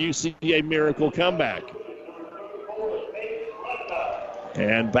over, or you see a miracle comeback.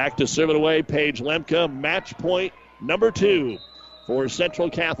 And back to serve it away, Paige Lemke. Match point number 2 for Central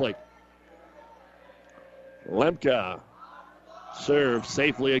Catholic. Lemke. Serve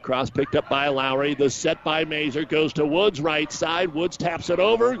safely across, picked up by Lowry. The set by Mazer goes to Woods, right side. Woods taps it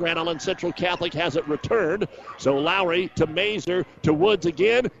over. Grand Island Central Catholic has it returned. So Lowry to Mazer to Woods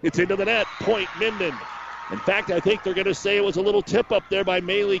again. It's into the net. Point Minden. In fact, I think they're going to say it was a little tip up there by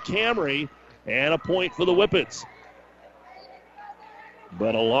Maylee Camry, and a point for the Whippets.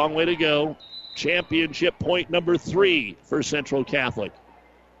 But a long way to go. Championship point number 3 for Central Catholic.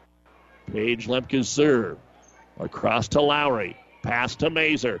 Paige Lemke's serve. Across to Lowry. Pass to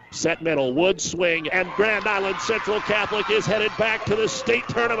Mazer. Set middle. Woods swing. And Grand Island Central Catholic is headed back to the state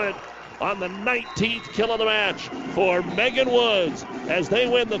tournament on the 19th kill of the match for Megan Woods as they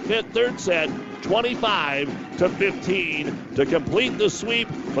win the third set 25-15 to complete the sweep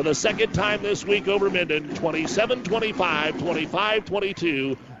for the second time this week over Minden. 27-25,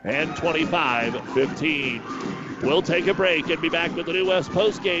 25-22, and 25-15. We'll take a break and be back with the New West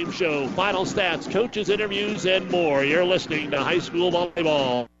postgame show, final stats, coaches, interviews, and more. You're listening to High School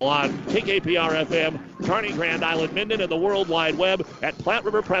Volleyball on KKPR-FM, Kearney, Grand Island, Minden, and the World Wide Web at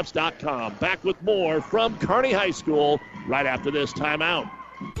PlatteRiverPreps.com. Back with more from Kearney High School right after this timeout.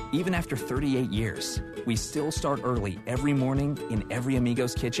 Even after 38 years, we still start early every morning in every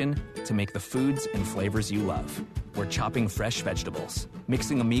Amigo's kitchen to make the foods and flavors you love. We're chopping fresh vegetables,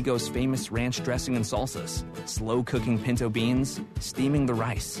 mixing Amigo's famous ranch dressing and salsas, slow cooking pinto beans, steaming the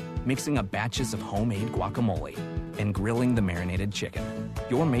rice, mixing up batches of homemade guacamole, and grilling the marinated chicken.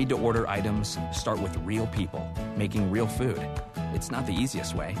 Your made-to-order items start with real people making real food. It's not the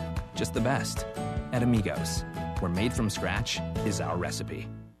easiest way, just the best. At Amigo's, where made from scratch is our recipe.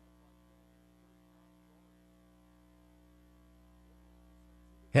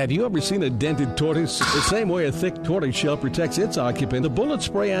 Have you ever seen a dented tortoise? The same way a thick tortoise shell protects its occupant, the bullet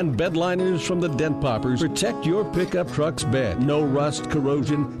spray-on bed liners from the Dent Poppers protect your pickup truck's bed. No rust,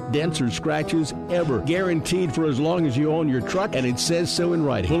 corrosion, dents, or scratches ever. Guaranteed for as long as you own your truck, and it says so in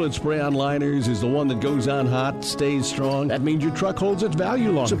writing. Bullet spray-on liners is the one that goes on hot, stays strong. That means your truck holds its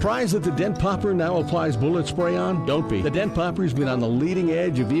value longer. Surprised that the Dent Popper now applies bullet spray-on? Don't be. The Dent Popper's been on the leading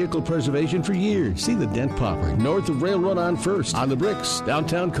edge of vehicle preservation for years. See the Dent Popper, north of Railroad on First, on the Bricks,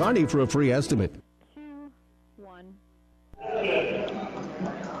 downtown Kearney for a free estimate. 2, 1.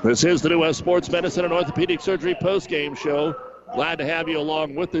 This is the New West Sports Medicine and Orthopedic Surgery postgame show. Glad to have you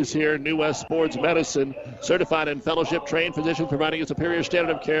along with us here. New West Sports Medicine, certified and fellowship trained physicians providing a superior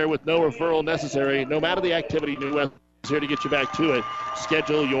standard of care with no referral necessary. No matter the activity, New West is here to get you back to it.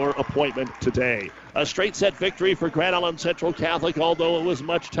 Schedule your appointment today. A straight set victory for Grand Island Central Catholic, although it was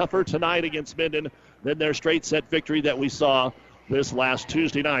much tougher tonight against Minden than their straight set victory that we saw this last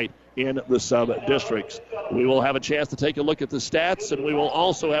Tuesday night in the sub-districts. We will have a chance to take a look at the stats, and we will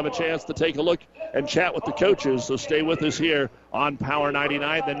also have a chance to take a look and chat with the coaches, so stay with us here on Power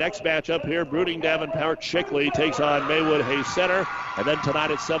 99. The next matchup here, Brooding Davenport Chickley takes on Maywood Hayes Center, and then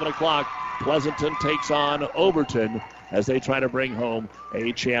tonight at 7 o'clock, Pleasanton takes on Overton as they try to bring home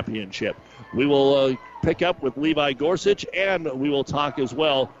a championship. We will pick up with Levi Gorsuch, and we will talk as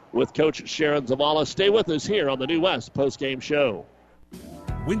well with Coach Sharon Zavala. Stay with us here on the New West postgame show.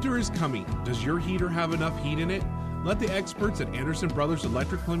 Winter is coming. Does your heater have enough heat in it? Let the experts at Anderson Brothers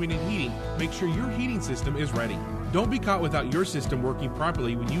Electric Plumbing and Heating make sure your heating system is ready. Don't be caught without your system working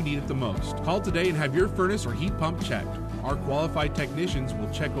properly when you need it the most. Call today and have your furnace or heat pump checked. Our qualified technicians will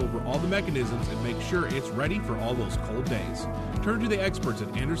check over all the mechanisms and make sure it's ready for all those cold days. Turn to the experts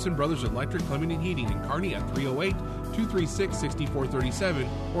at Anderson Brothers Electric Plumbing and Heating in Kearney at 308-236-6437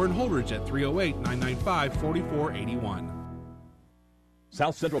 or in Holdridge at 308-995-4481.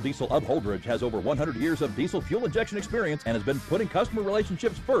 South Central Diesel of Holdridge has over 100 years of diesel fuel injection experience and has been putting customer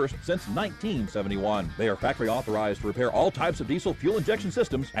relationships first since 1971. They are factory authorized to repair all types of diesel fuel injection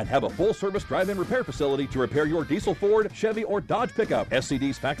systems and have a full-service drive-in repair facility to repair your diesel Ford, Chevy, or Dodge pickup.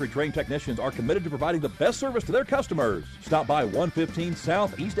 SCD's factory-trained technicians are committed to providing the best service to their customers. Stop by 115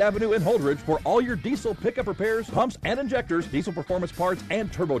 South East Avenue in Holdridge for all your diesel pickup repairs, pumps and injectors, diesel performance parts,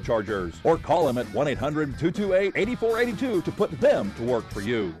 and turbochargers. Or call them at 1-800-228-8482 to put them to work for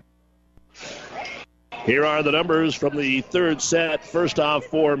you. Here are the numbers from the third set. First off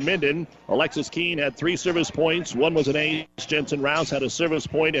for Minden, Alexis Keene had 3 service points. One was an ace. Jensen Rouse had a service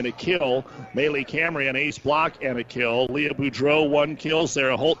point and a kill. Maylee Camry an ace block and a kill. Leah Boudreau 1 kill.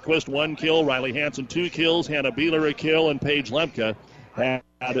 Sarah Holtquist 1 kill. Riley Hansen 2 kills. Hannah Beeler a kill. And Paige Lemke had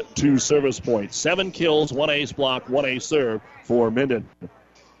 2 service points. 7 kills, 1 ace block, 1 ace serve for Minden.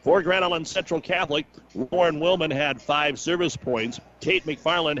 For Grand Island Central Catholic, Lauren Willman had 5 service points. Kate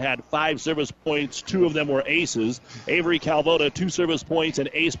McFarland had 5 service points. 2 of them were aces. Avery Calvota, 2 service points, an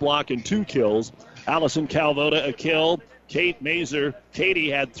ace block, and 2 kills. Allison Calvota, a kill. Kate Mazer,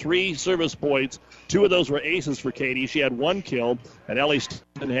 Katie had 3 service points. 2 of those were aces for Katie. She had 1 kill. And Ellie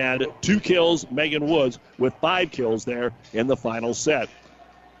Stinson had 2 kills. Megan Woods with 5 kills there in the final set.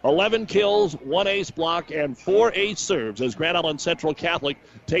 11 kills, 1 ace block, and 4 ace serves as Grand Island Central Catholic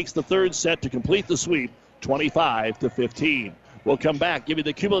takes the third set to complete the sweep, 25-15. We'll come back, give you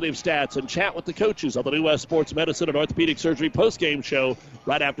the cumulative stats, and chat with the coaches on the New West Sports Medicine and Orthopedic Surgery postgame show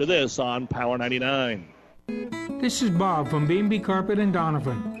right after this on Power 99. This is Bob from B&B Carpet and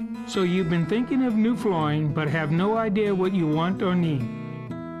Donovan. So you've been thinking of new flooring but have no idea what you want or need.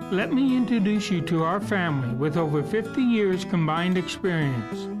 Let me introduce you to our family with over 50 years combined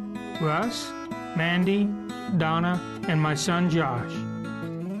experience. Russ, Mandy, Donna, and my son Josh.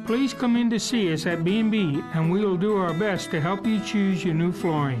 Please come in to see us at B&B and we will do our best to help you choose your new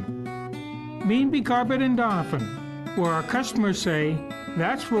flooring. B&B Carpet and Donovan, where our customers say,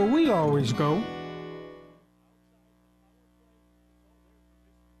 that's where we always go.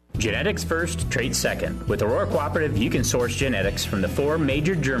 Genetics first, traits second. With Aurora Cooperative, you can source genetics from the 4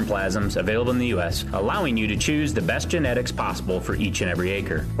 major germplasms available in the U.S., allowing you to choose the best genetics possible for each and every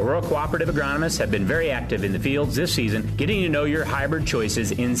acre. Aurora Cooperative agronomists have been very active in the fields this season, getting to know your hybrid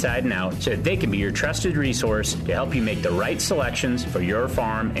choices inside and out so that they can be your trusted resource to help you make the right selections for your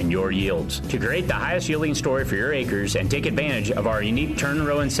farm and your yields. To create the highest yielding story for your acres and take advantage of our unique turn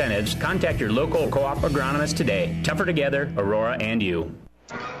row incentives, contact your local co-op agronomist today. Tougher together, Aurora and you.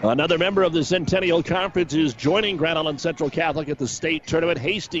 Another member of the Centennial Conference is joining Grand Island Central Catholic at the state tournament,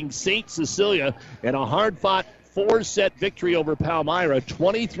 Hastings St. Cecilia, in a hard-fought 4-set victory over Palmyra,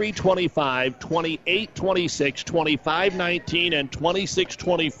 23-25, 28-26, 25-19, and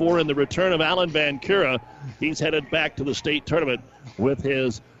 26-24 in the return of Alan Van Cura. He's headed back to the state tournament with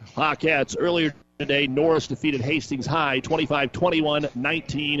his Hawkettes. Earlier today, Norris defeated Hastings High, 25-21,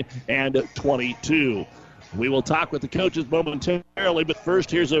 19, and 22. We will talk with the coaches momentarily, but first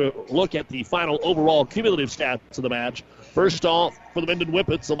here's a look at the final overall cumulative stats of the match. First off, for the Minden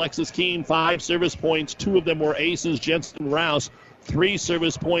Whippets, Alexis Keene, 5 service points. 2 of them were aces. Jensen Rouse, 3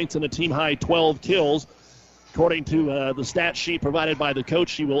 service points and a team-high 12 kills. According to the stat sheet provided by the coach,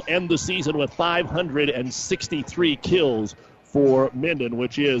 she will end the season with 563 kills for Minden,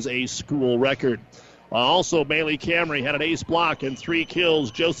 which is a school record. Also, Bailey Camry had an ace block and 3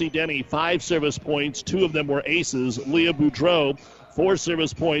 kills. Josie Denny, 5 service points. 2 of them were aces. Leah Boudreau, 4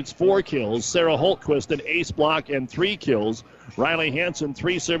 service points, 4 kills. Sarah Holtquist, an ace block and 3 kills. Riley Hansen,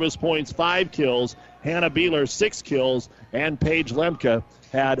 3 service points, 5 kills. Hannah Beeler, 6 kills. And Paige Lemke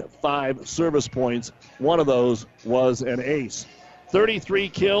had 5 service points. One of those was an ace. 33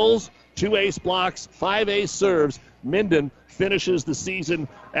 kills, 2 ace blocks, 5 ace serves. Minden finishes the season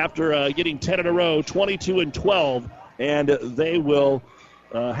after getting 10 in a row, 22-12, and they will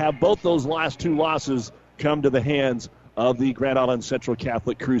have both those last 2 losses come to the hands of the Grand Island Central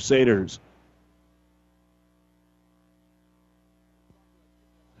Catholic Crusaders.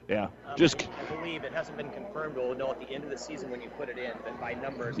 Yeah, I believe it hasn't been confirmed. We'll know at the end of the season when you put it in, but by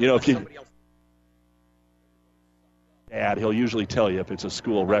numbers. You know, Ed, he'll usually tell you if it's a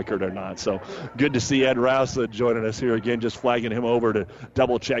school record or not. So good to see Ed Rouse joining us here again, just flagging him over to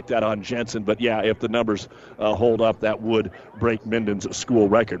double check that on Jensen. But yeah, if the numbers hold up, that would break Minden's school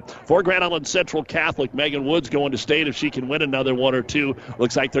record. For Grand Island Central Catholic, Megan Woods going to state if she can win another 1 or 2.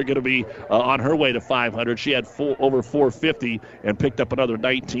 Looks like they're going to be on her way to 500. She had over 450 and picked up another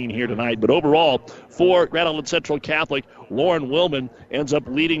 19 here tonight. But overall, for Grand Island Central Catholic, Lauren Willman ends up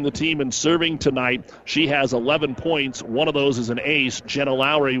leading the team in serving tonight. She has 11 points. One of those is an ace. Jenna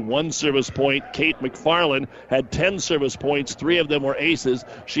Lowry, 1 service point. Kate McFarland had 10 service points. 3 of them were aces.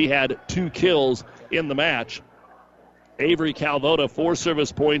 She had 2 kills in the match. Avery Calvota, 4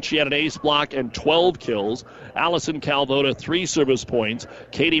 service points. She had an ace block and 12 kills. Allison Calvota, 3 service points.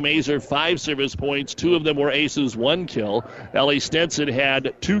 Katie Mazer, 5 service points. 2 of them were aces, 1 kill. Ellie Stenson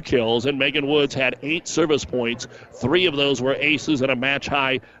had 2 kills, and Megan Woods had 8 service points. 3 of those were aces and a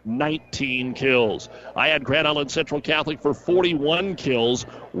match-high 19 kills. I had Grand Island Central Catholic for 41 kills,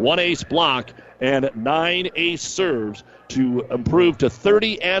 1 ace block, and 9 ace serves to improve to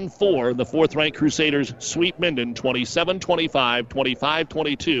 30-4. The 4th-ranked Crusaders sweep Minden 27-25,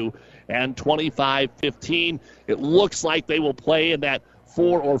 25-22, and 25-15. It looks like they will play in that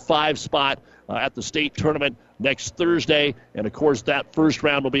 4 or 5 spot at the state tournament next Thursday. And, of course, that first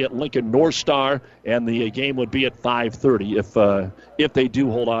round will be at Lincoln North Star, and the game would be at 5:30 if they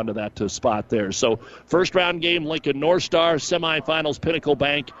do hold on to that spot there. So first round game, Lincoln North Star, semifinals, Pinnacle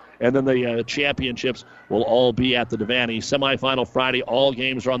Bank, and then the championships will all be at the Devaney. Semifinal Friday, all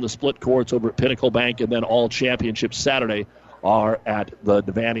games are on the split courts over at Pinnacle Bank, and then all championships Saturday are at the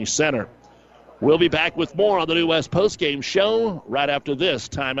Devaney Center. We'll be back with more on the New West postgame show right after this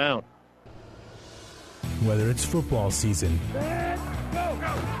timeout. Whether it's football season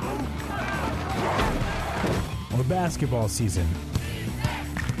or basketball season,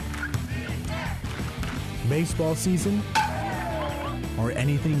 baseball season, or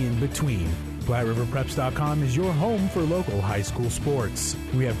anything in between, PlatteRiverPreps.com is your home for local high school sports.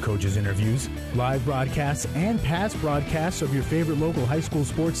 We have coaches' interviews, live broadcasts, and past broadcasts of your favorite local high school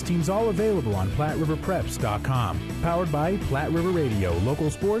sports teams all available on PlatteRiverPreps.com. Powered by Platte River Radio. Local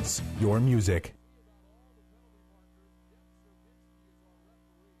sports, your music.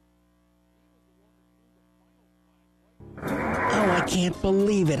 Oh, I can't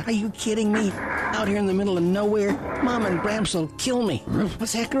believe it. Are you kidding me? Out here in the middle of nowhere, Mom and Gramps will kill me.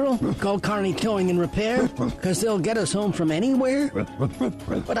 What's that, girl? Call Kearney Towing and Repair? Because they'll get us home from anywhere?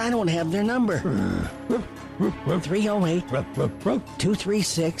 But I don't have their number.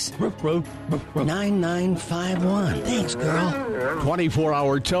 308-236-9951. Thanks, girl.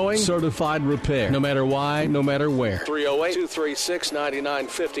 24-hour towing, certified repair. No matter why, no matter where.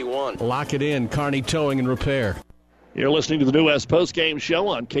 308-236-9951. Lock it in, Kearney Towing and Repair. You're listening to the New West Postgame Show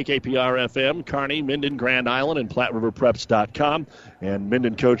on KKPR-FM, Kearney, Minden, Grand Island, and PlatteRiverPreps.com. And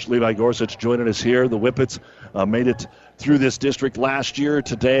Minden coach Levi Gorsuch joining us here. The Whippets made it through this district last year.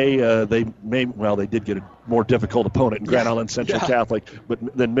 Today, they did get a more difficult opponent in Grand Island Central Catholic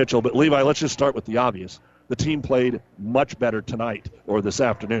than Mitchell. But, Levi, let's just start with the obvious. The team played much better tonight or this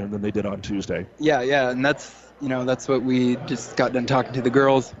afternoon than they did on Tuesday. Yeah, and that's what we just got done talking to the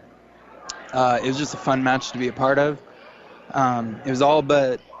girls. It was just a fun match to be a part of. It was all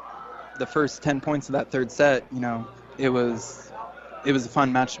but the first 10 points of that third set. It was a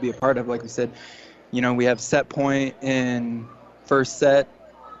fun match to be a part of. Like we said, we have set point in first set.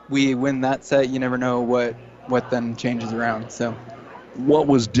 We win that set. You never know what then changes around. So, what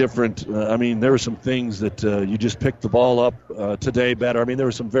was different? There were some things that you just picked the ball up today better. There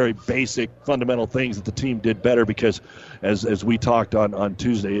were some very basic, fundamental things that the team did better because, as we talked on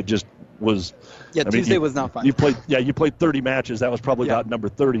Tuesday, it just was. Yeah, Tuesday was not fun. You played 30 matches. That was probably about number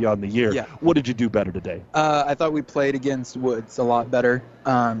 30 on the year. Yeah. What did you do better today? I thought we played against Woods a lot better.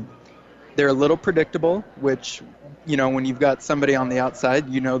 They're a little predictable, which, when you've got somebody on the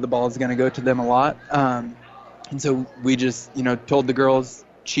outside, the ball is going to go to them a lot. And so we just, told the girls,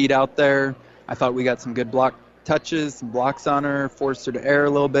 cheat out there. I thought we got some good block touches, some blocks on her, forced her to air a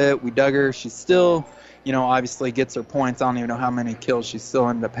little bit. We dug her. She's still, obviously gets her points. I don't even know how many kills she still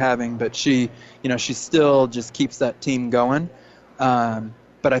ended up having, but she still just keeps that team going.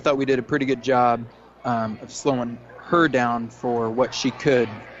 But I thought we did a pretty good job of slowing her down for what she could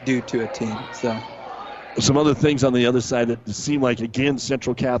do to a team. So. Some other things on the other side that seem like, again,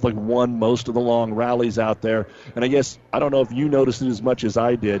 Central Catholic won most of the long rallies out there. And I guess, I don't know if you noticed it as much as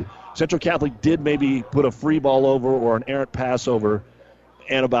I did. Central Catholic did maybe put a free ball over or an errant pass over,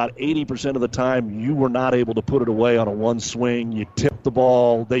 and about 80% of the time you were not able to put it away on a one swing. You tipped the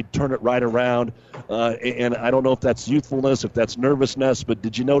ball, they'd turn it right around. And I don't know if that's youthfulness, if that's nervousness, but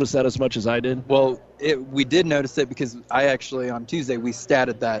did you notice that as much as I did? Well, we did notice it because I actually, on Tuesday, we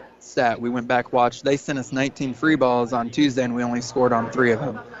statted that stat. We went back, watched. They sent us 19 free balls on Tuesday, and we only scored on 3 of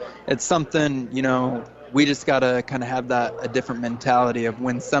them. It's something, we just got to kind of have a different mentality of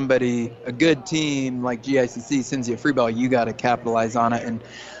when somebody, a good team like GICC sends you a free ball, you got to capitalize on it. And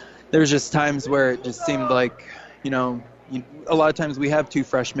there's just times where it just seemed like, a lot of times we have 2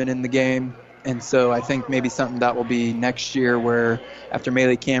 freshmen in the game. And so I think maybe something that will be next year where after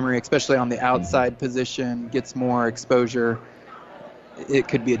Melee Camry, especially on the outside position, gets more exposure, it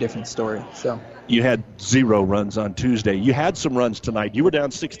could be a different story. So you had 0 runs on Tuesday. You had some runs tonight. You were down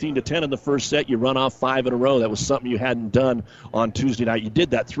 16-10 in the first set. You run off 5 in a row. That was something you hadn't done on Tuesday night. You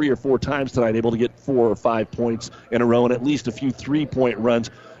did that 3 or 4 times tonight, able to get 4 or 5 points in a row and at least a few 3-point runs.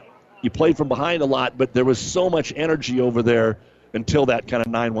 You played from behind a lot, but there was so much energy over there until that kind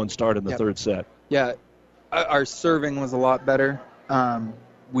of 9-1 start in the third set. Yeah, our serving was a lot better.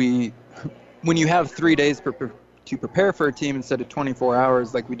 When you have 3 days to prepare for a team instead of 24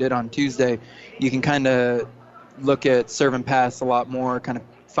 hours like we did on Tuesday, you can kind of look at serve and pass a lot more, kind of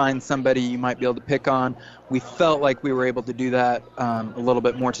find somebody you might be able to pick on. We felt like we were able to do that a little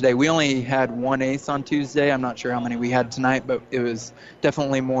bit more today. We only had 1 ace on Tuesday. I'm not sure how many we had tonight, but it was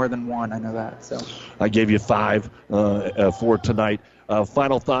definitely more than 1. I know that. So I gave you 5 for tonight.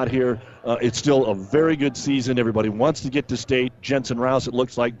 Final thought here. It's still a very good season. Everybody wants to get to state. Jensen Rouse, it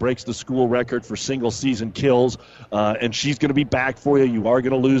looks like, breaks the school record for single-season kills, and she's going to be back for you. You are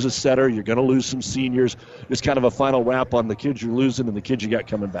going to lose a setter. You're going to lose some seniors. Just kind of a final wrap on the kids you're losing and the kids you got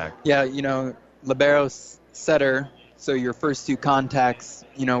coming back. Yeah, libero setter, so your first 2 contacts,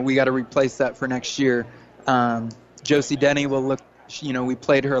 we got to replace that for next year. Josie Denny will look, we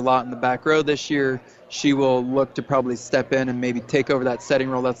played her a lot in the back row this year. She will look to probably step in and maybe take over that setting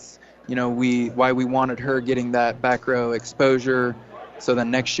role. That's, why we wanted her getting that back row exposure, so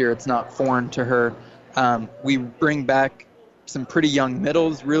then next year it's not foreign to her. We bring back some pretty young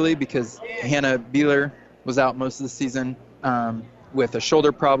middles, really, because Hannah Beeler was out most of the season with a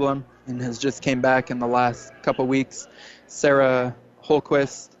shoulder problem and has just came back in the last couple weeks. Sarah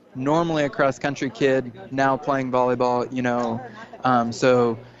Holquist, normally a cross-country kid, now playing volleyball,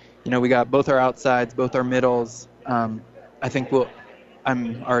 So, we got both our outsides, both our middles. I think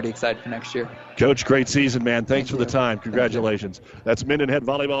I'm already excited for next year. Coach, great season, man. Thanks for the time. Congratulations. That's Minden head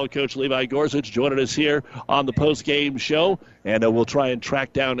volleyball coach Levi Gorsuch joining us here on the post-game show. And we'll try and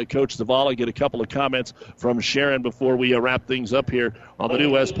track down Coach Zavala, get a couple of comments from Sharon before we wrap things up here on the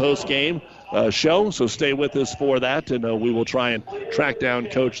New West post-game show. So stay with us for that, and we will try and track down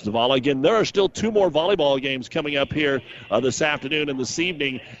Coach Zavala. Again, there are still 2 more volleyball games coming up here this afternoon and this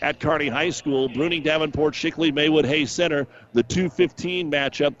evening at Kearney High School. Bruning, Davenport, Shickley, Maywood, Hayes Center, the 2:15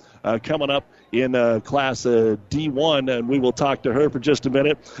 matchup coming up in Class D1, and we will talk to her for just a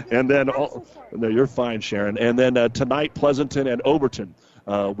minute. And then, no, you're fine, Sharon. And then tonight, Pleasanton and Overton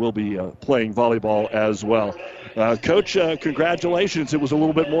will be playing volleyball as well. Coach, congratulations. It was a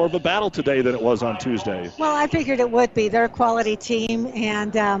little bit more of a battle today than it was on Tuesday. Well, I figured it would be. They're a quality team,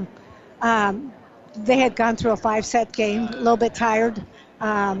 and they had gone through a 5-set game, a little bit tired.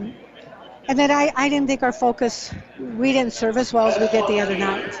 And then I didn't think our focus, we didn't serve as well as we did the other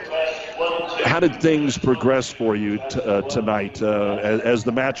night. How did things progress for you tonight? As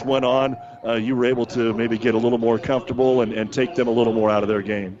the match went on, you were able to maybe get a little more comfortable and take them a little more out of their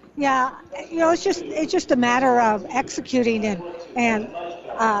game. Yeah, it's just a matter of executing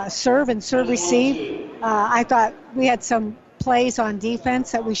and serve receive. I thought we had some plays on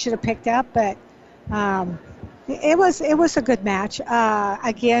defense that we should have picked up, but it was a good match.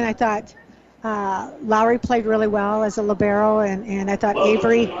 Again, I thought Lowry played really well as a libero, and I thought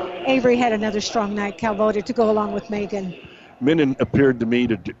Avery had another strong night, Calvoda, to go along with Megan. Minden appeared to me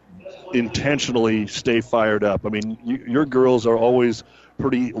to intentionally stay fired up. I mean, your girls are always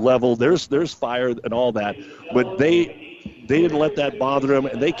pretty level. There's fire and all that, but they didn't let that bother them,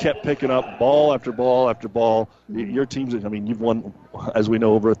 and they kept picking up ball after ball after ball. Your teams, I mean, you've won, as we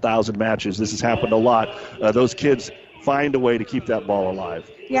know, over 1,000 matches. This has happened a lot. Those kids find a way to keep that ball alive.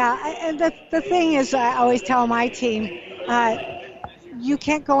 Yeah, and the thing is, I always tell my team, you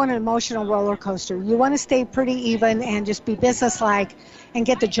can't go on an emotional roller coaster. You want to stay pretty even and just be businesslike and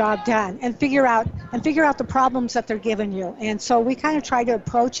get the job done and figure out the problems that they're giving you. And so we kind of try to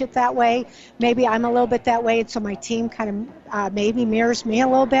approach it that way. Maybe I'm a little bit that way, and so my team kind of maybe mirrors me a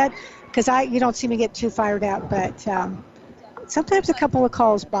little bit, because you don't see me get too fired up, but sometimes a couple of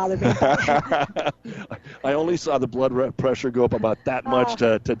calls bother me. I only saw the blood pressure go up about that much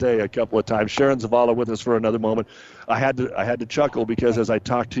today a couple of times. Sharon Zavala with us for another moment. I had to chuckle because as I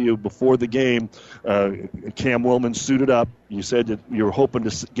talked to you before the game, Cam Willman suited up. You said that you were hoping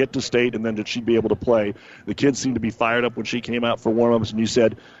to get to state and then that she'd be able to play. The kids seemed to be fired up when she came out for warm-ups, and you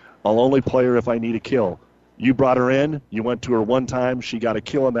said, I'll only play her if I need a kill. You brought her in. You went to her one time. She got a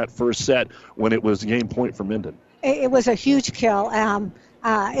kill in that first set when it was game point for Minden. It was a huge kill.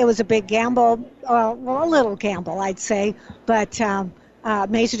 It was a big gamble, a little gamble, I'd say. But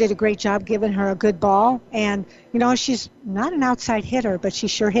Mazer did a great job giving her a good ball. And, she's not an outside hitter, but she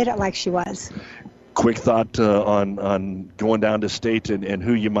sure hit it like she was. Quick thought on going down to state and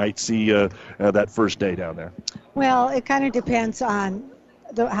who you might see that first day down there. Well, it kind of depends on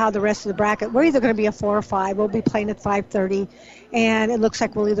how the rest of the bracket. We're either going to be a 4 or 5. We'll be playing at 5:30, and it looks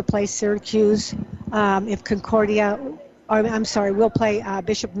like we'll either play Syracuse, if Concordia, we'll play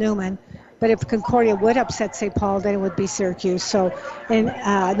Bishop Neumann. But if Concordia would upset St. Paul, then it would be Syracuse. So,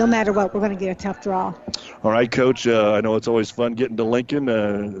 no matter what, we're going to get a tough draw. All right, Coach. I know it's always fun getting to Lincoln.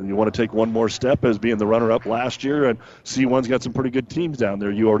 You want to take one more step as being the runner-up last year, and C1's got some pretty good teams down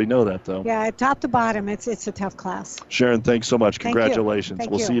there. You already know that, though. Yeah, top to bottom, it's a tough class. Sharon, thanks so much. Congratulations. Thank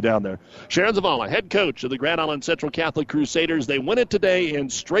you. We'll see you down there. Sharon Zavala, head coach of the Grand Island Central Catholic Crusaders. They win it today in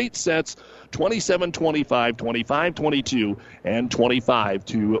straight sets, 27-25, 25-22, and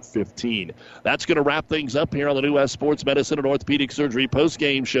 25-15. That's going to wrap things up here on the New West Sports Medicine and Orthopedic Surgery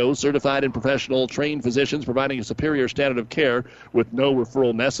post-game show. Certified and professional trained physicians providing a superior standard of care with no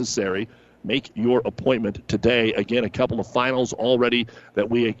referral necessary. Make your appointment today. Again, a couple of finals already that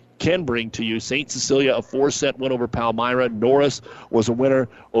we can bring to you. St. Cecilia, a 4-set win over Palmyra. Norris was a winner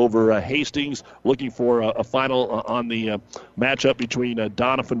over Hastings. Looking for a final on the matchup between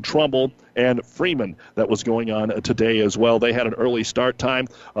Donovan Trumbull and Freeman that was going on today as well. They had an early start time.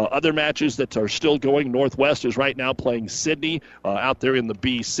 Other matches that are still going. Northwest is right now playing Sydney out there in the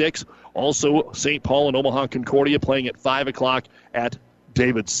B6. Also, St. Paul and Omaha Concordia playing at 5 o'clock at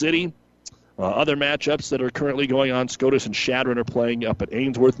David City. Other matchups that are currently going on, Scotus and Shadron are playing up at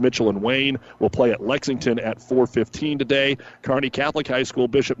Ainsworth. Mitchell and Wayne will play at Lexington at 4:15 today. Kearney Catholic High School,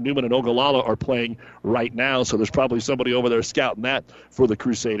 Bishop Neumann and Ogallala are playing right now, so there's probably somebody over there scouting that for the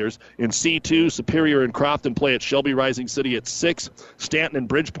Crusaders. In C2, Superior and Crofton play at Shelby Rising City at 6. Stanton and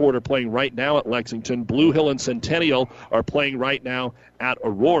Bridgeport are playing right now at Lexington. Blue Hill and Centennial are playing right now at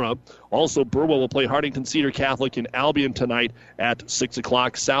Aurora. Also, Burwell will play Hartington Cedar Catholic in Albion tonight at 6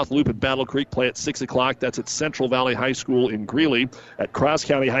 o'clock. South Loop and Battle Creek play at 6 o'clock. That's at Central Valley High School in Greeley. At Cross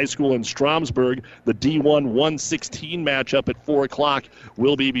County High School in Stromsburg, the D1 116 matchup at 4 o'clock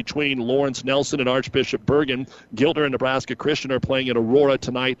will be between Lawrence Nelson and Archbishop Bergen. Gilder and Nebraska Christian are playing at Aurora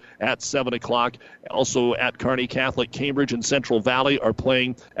tonight at 7 o'clock. Also at Kearney Catholic, Cambridge and Central Valley are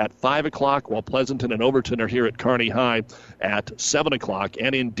playing at 5 o'clock, while Pleasanton and Overton are here at Kearney High at 7 o'clock.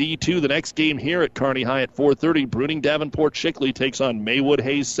 And in D2, the next game here at Kearney High at 4:30, Bruning Davenport Shickley takes on Maywood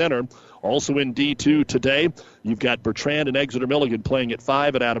Hayes Center. Also in D2 today, you've got Bertrand and Exeter Milligan playing at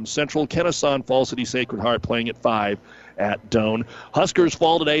 5 at Adams Central. Kennesaw and Fall City Sacred Heart playing at 5 at Doane. Huskers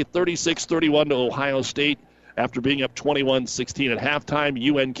fall today 36-31 to Ohio State after being up 21-16 at halftime.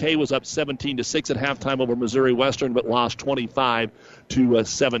 UNK was up 17-6 at halftime over Missouri Western, but lost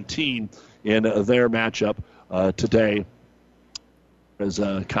 25-17 in their matchup today. As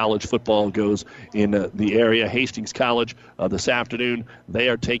college football goes in the area, Hastings College this afternoon, they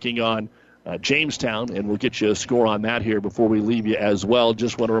are taking on Jamestown, and we'll get you a score on that here before we leave you as well.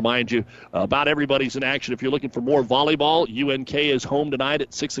 Just want to remind you about everybody's in action. If you're looking for more volleyball, UNK is home tonight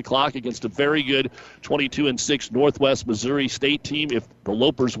at 6 o'clock against a very good 22-6 Northwest Missouri State team. If the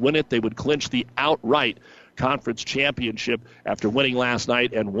Lopers win it, they would clinch the outright conference championship after winning last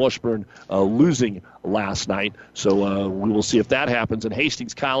night and Washburn losing last night. So we will see if that happens. And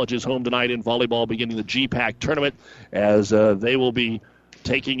Hastings College is home tonight in volleyball, beginning the GPAC tournament, as they will be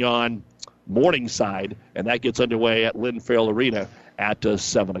taking on Morningside, and that gets underway at Lynn Farrell Arena at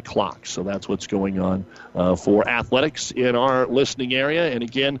 7 o'clock. So that's what's going on for athletics in our listening area. And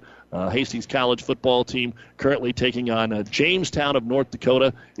again, Hastings College football team currently taking on Jamestown of North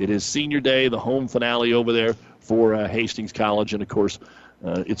Dakota. It is senior day, the home finale over there for Hastings College. And, of course,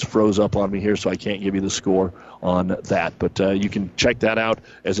 it's froze up on me here, so I can't give you the score on that. But you can check that out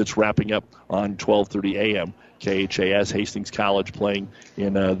as it's wrapping up on 12:30 a.m. KHAS. Hastings College playing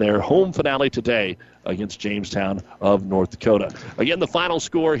in their home finale today against Jamestown of North Dakota. Again, the final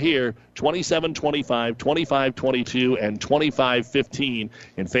score here, 27-25, 25-22, and 25-15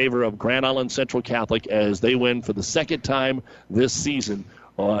 in favor of Grand Island Central Catholic as they win for the second time this season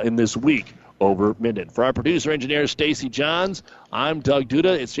in this week over Minden. For our producer-engineer, Stacy Johns, I'm Doug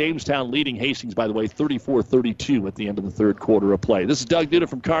Duda. It's Jamestown leading Hastings, by the way, 34-32 at the end of the third quarter of play. This is Doug Duda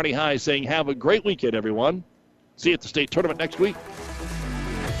from Kearney High saying have a great weekend, everyone. See you at the state tournament next week.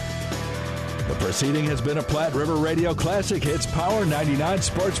 The proceeding has been a Platte River Radio Classic Hits Power 99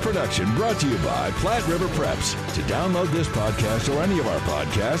 sports production brought to you by Platte River Preps. To download this podcast or any of our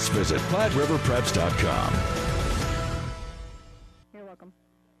podcasts, visit PlatteRiverPreps.com.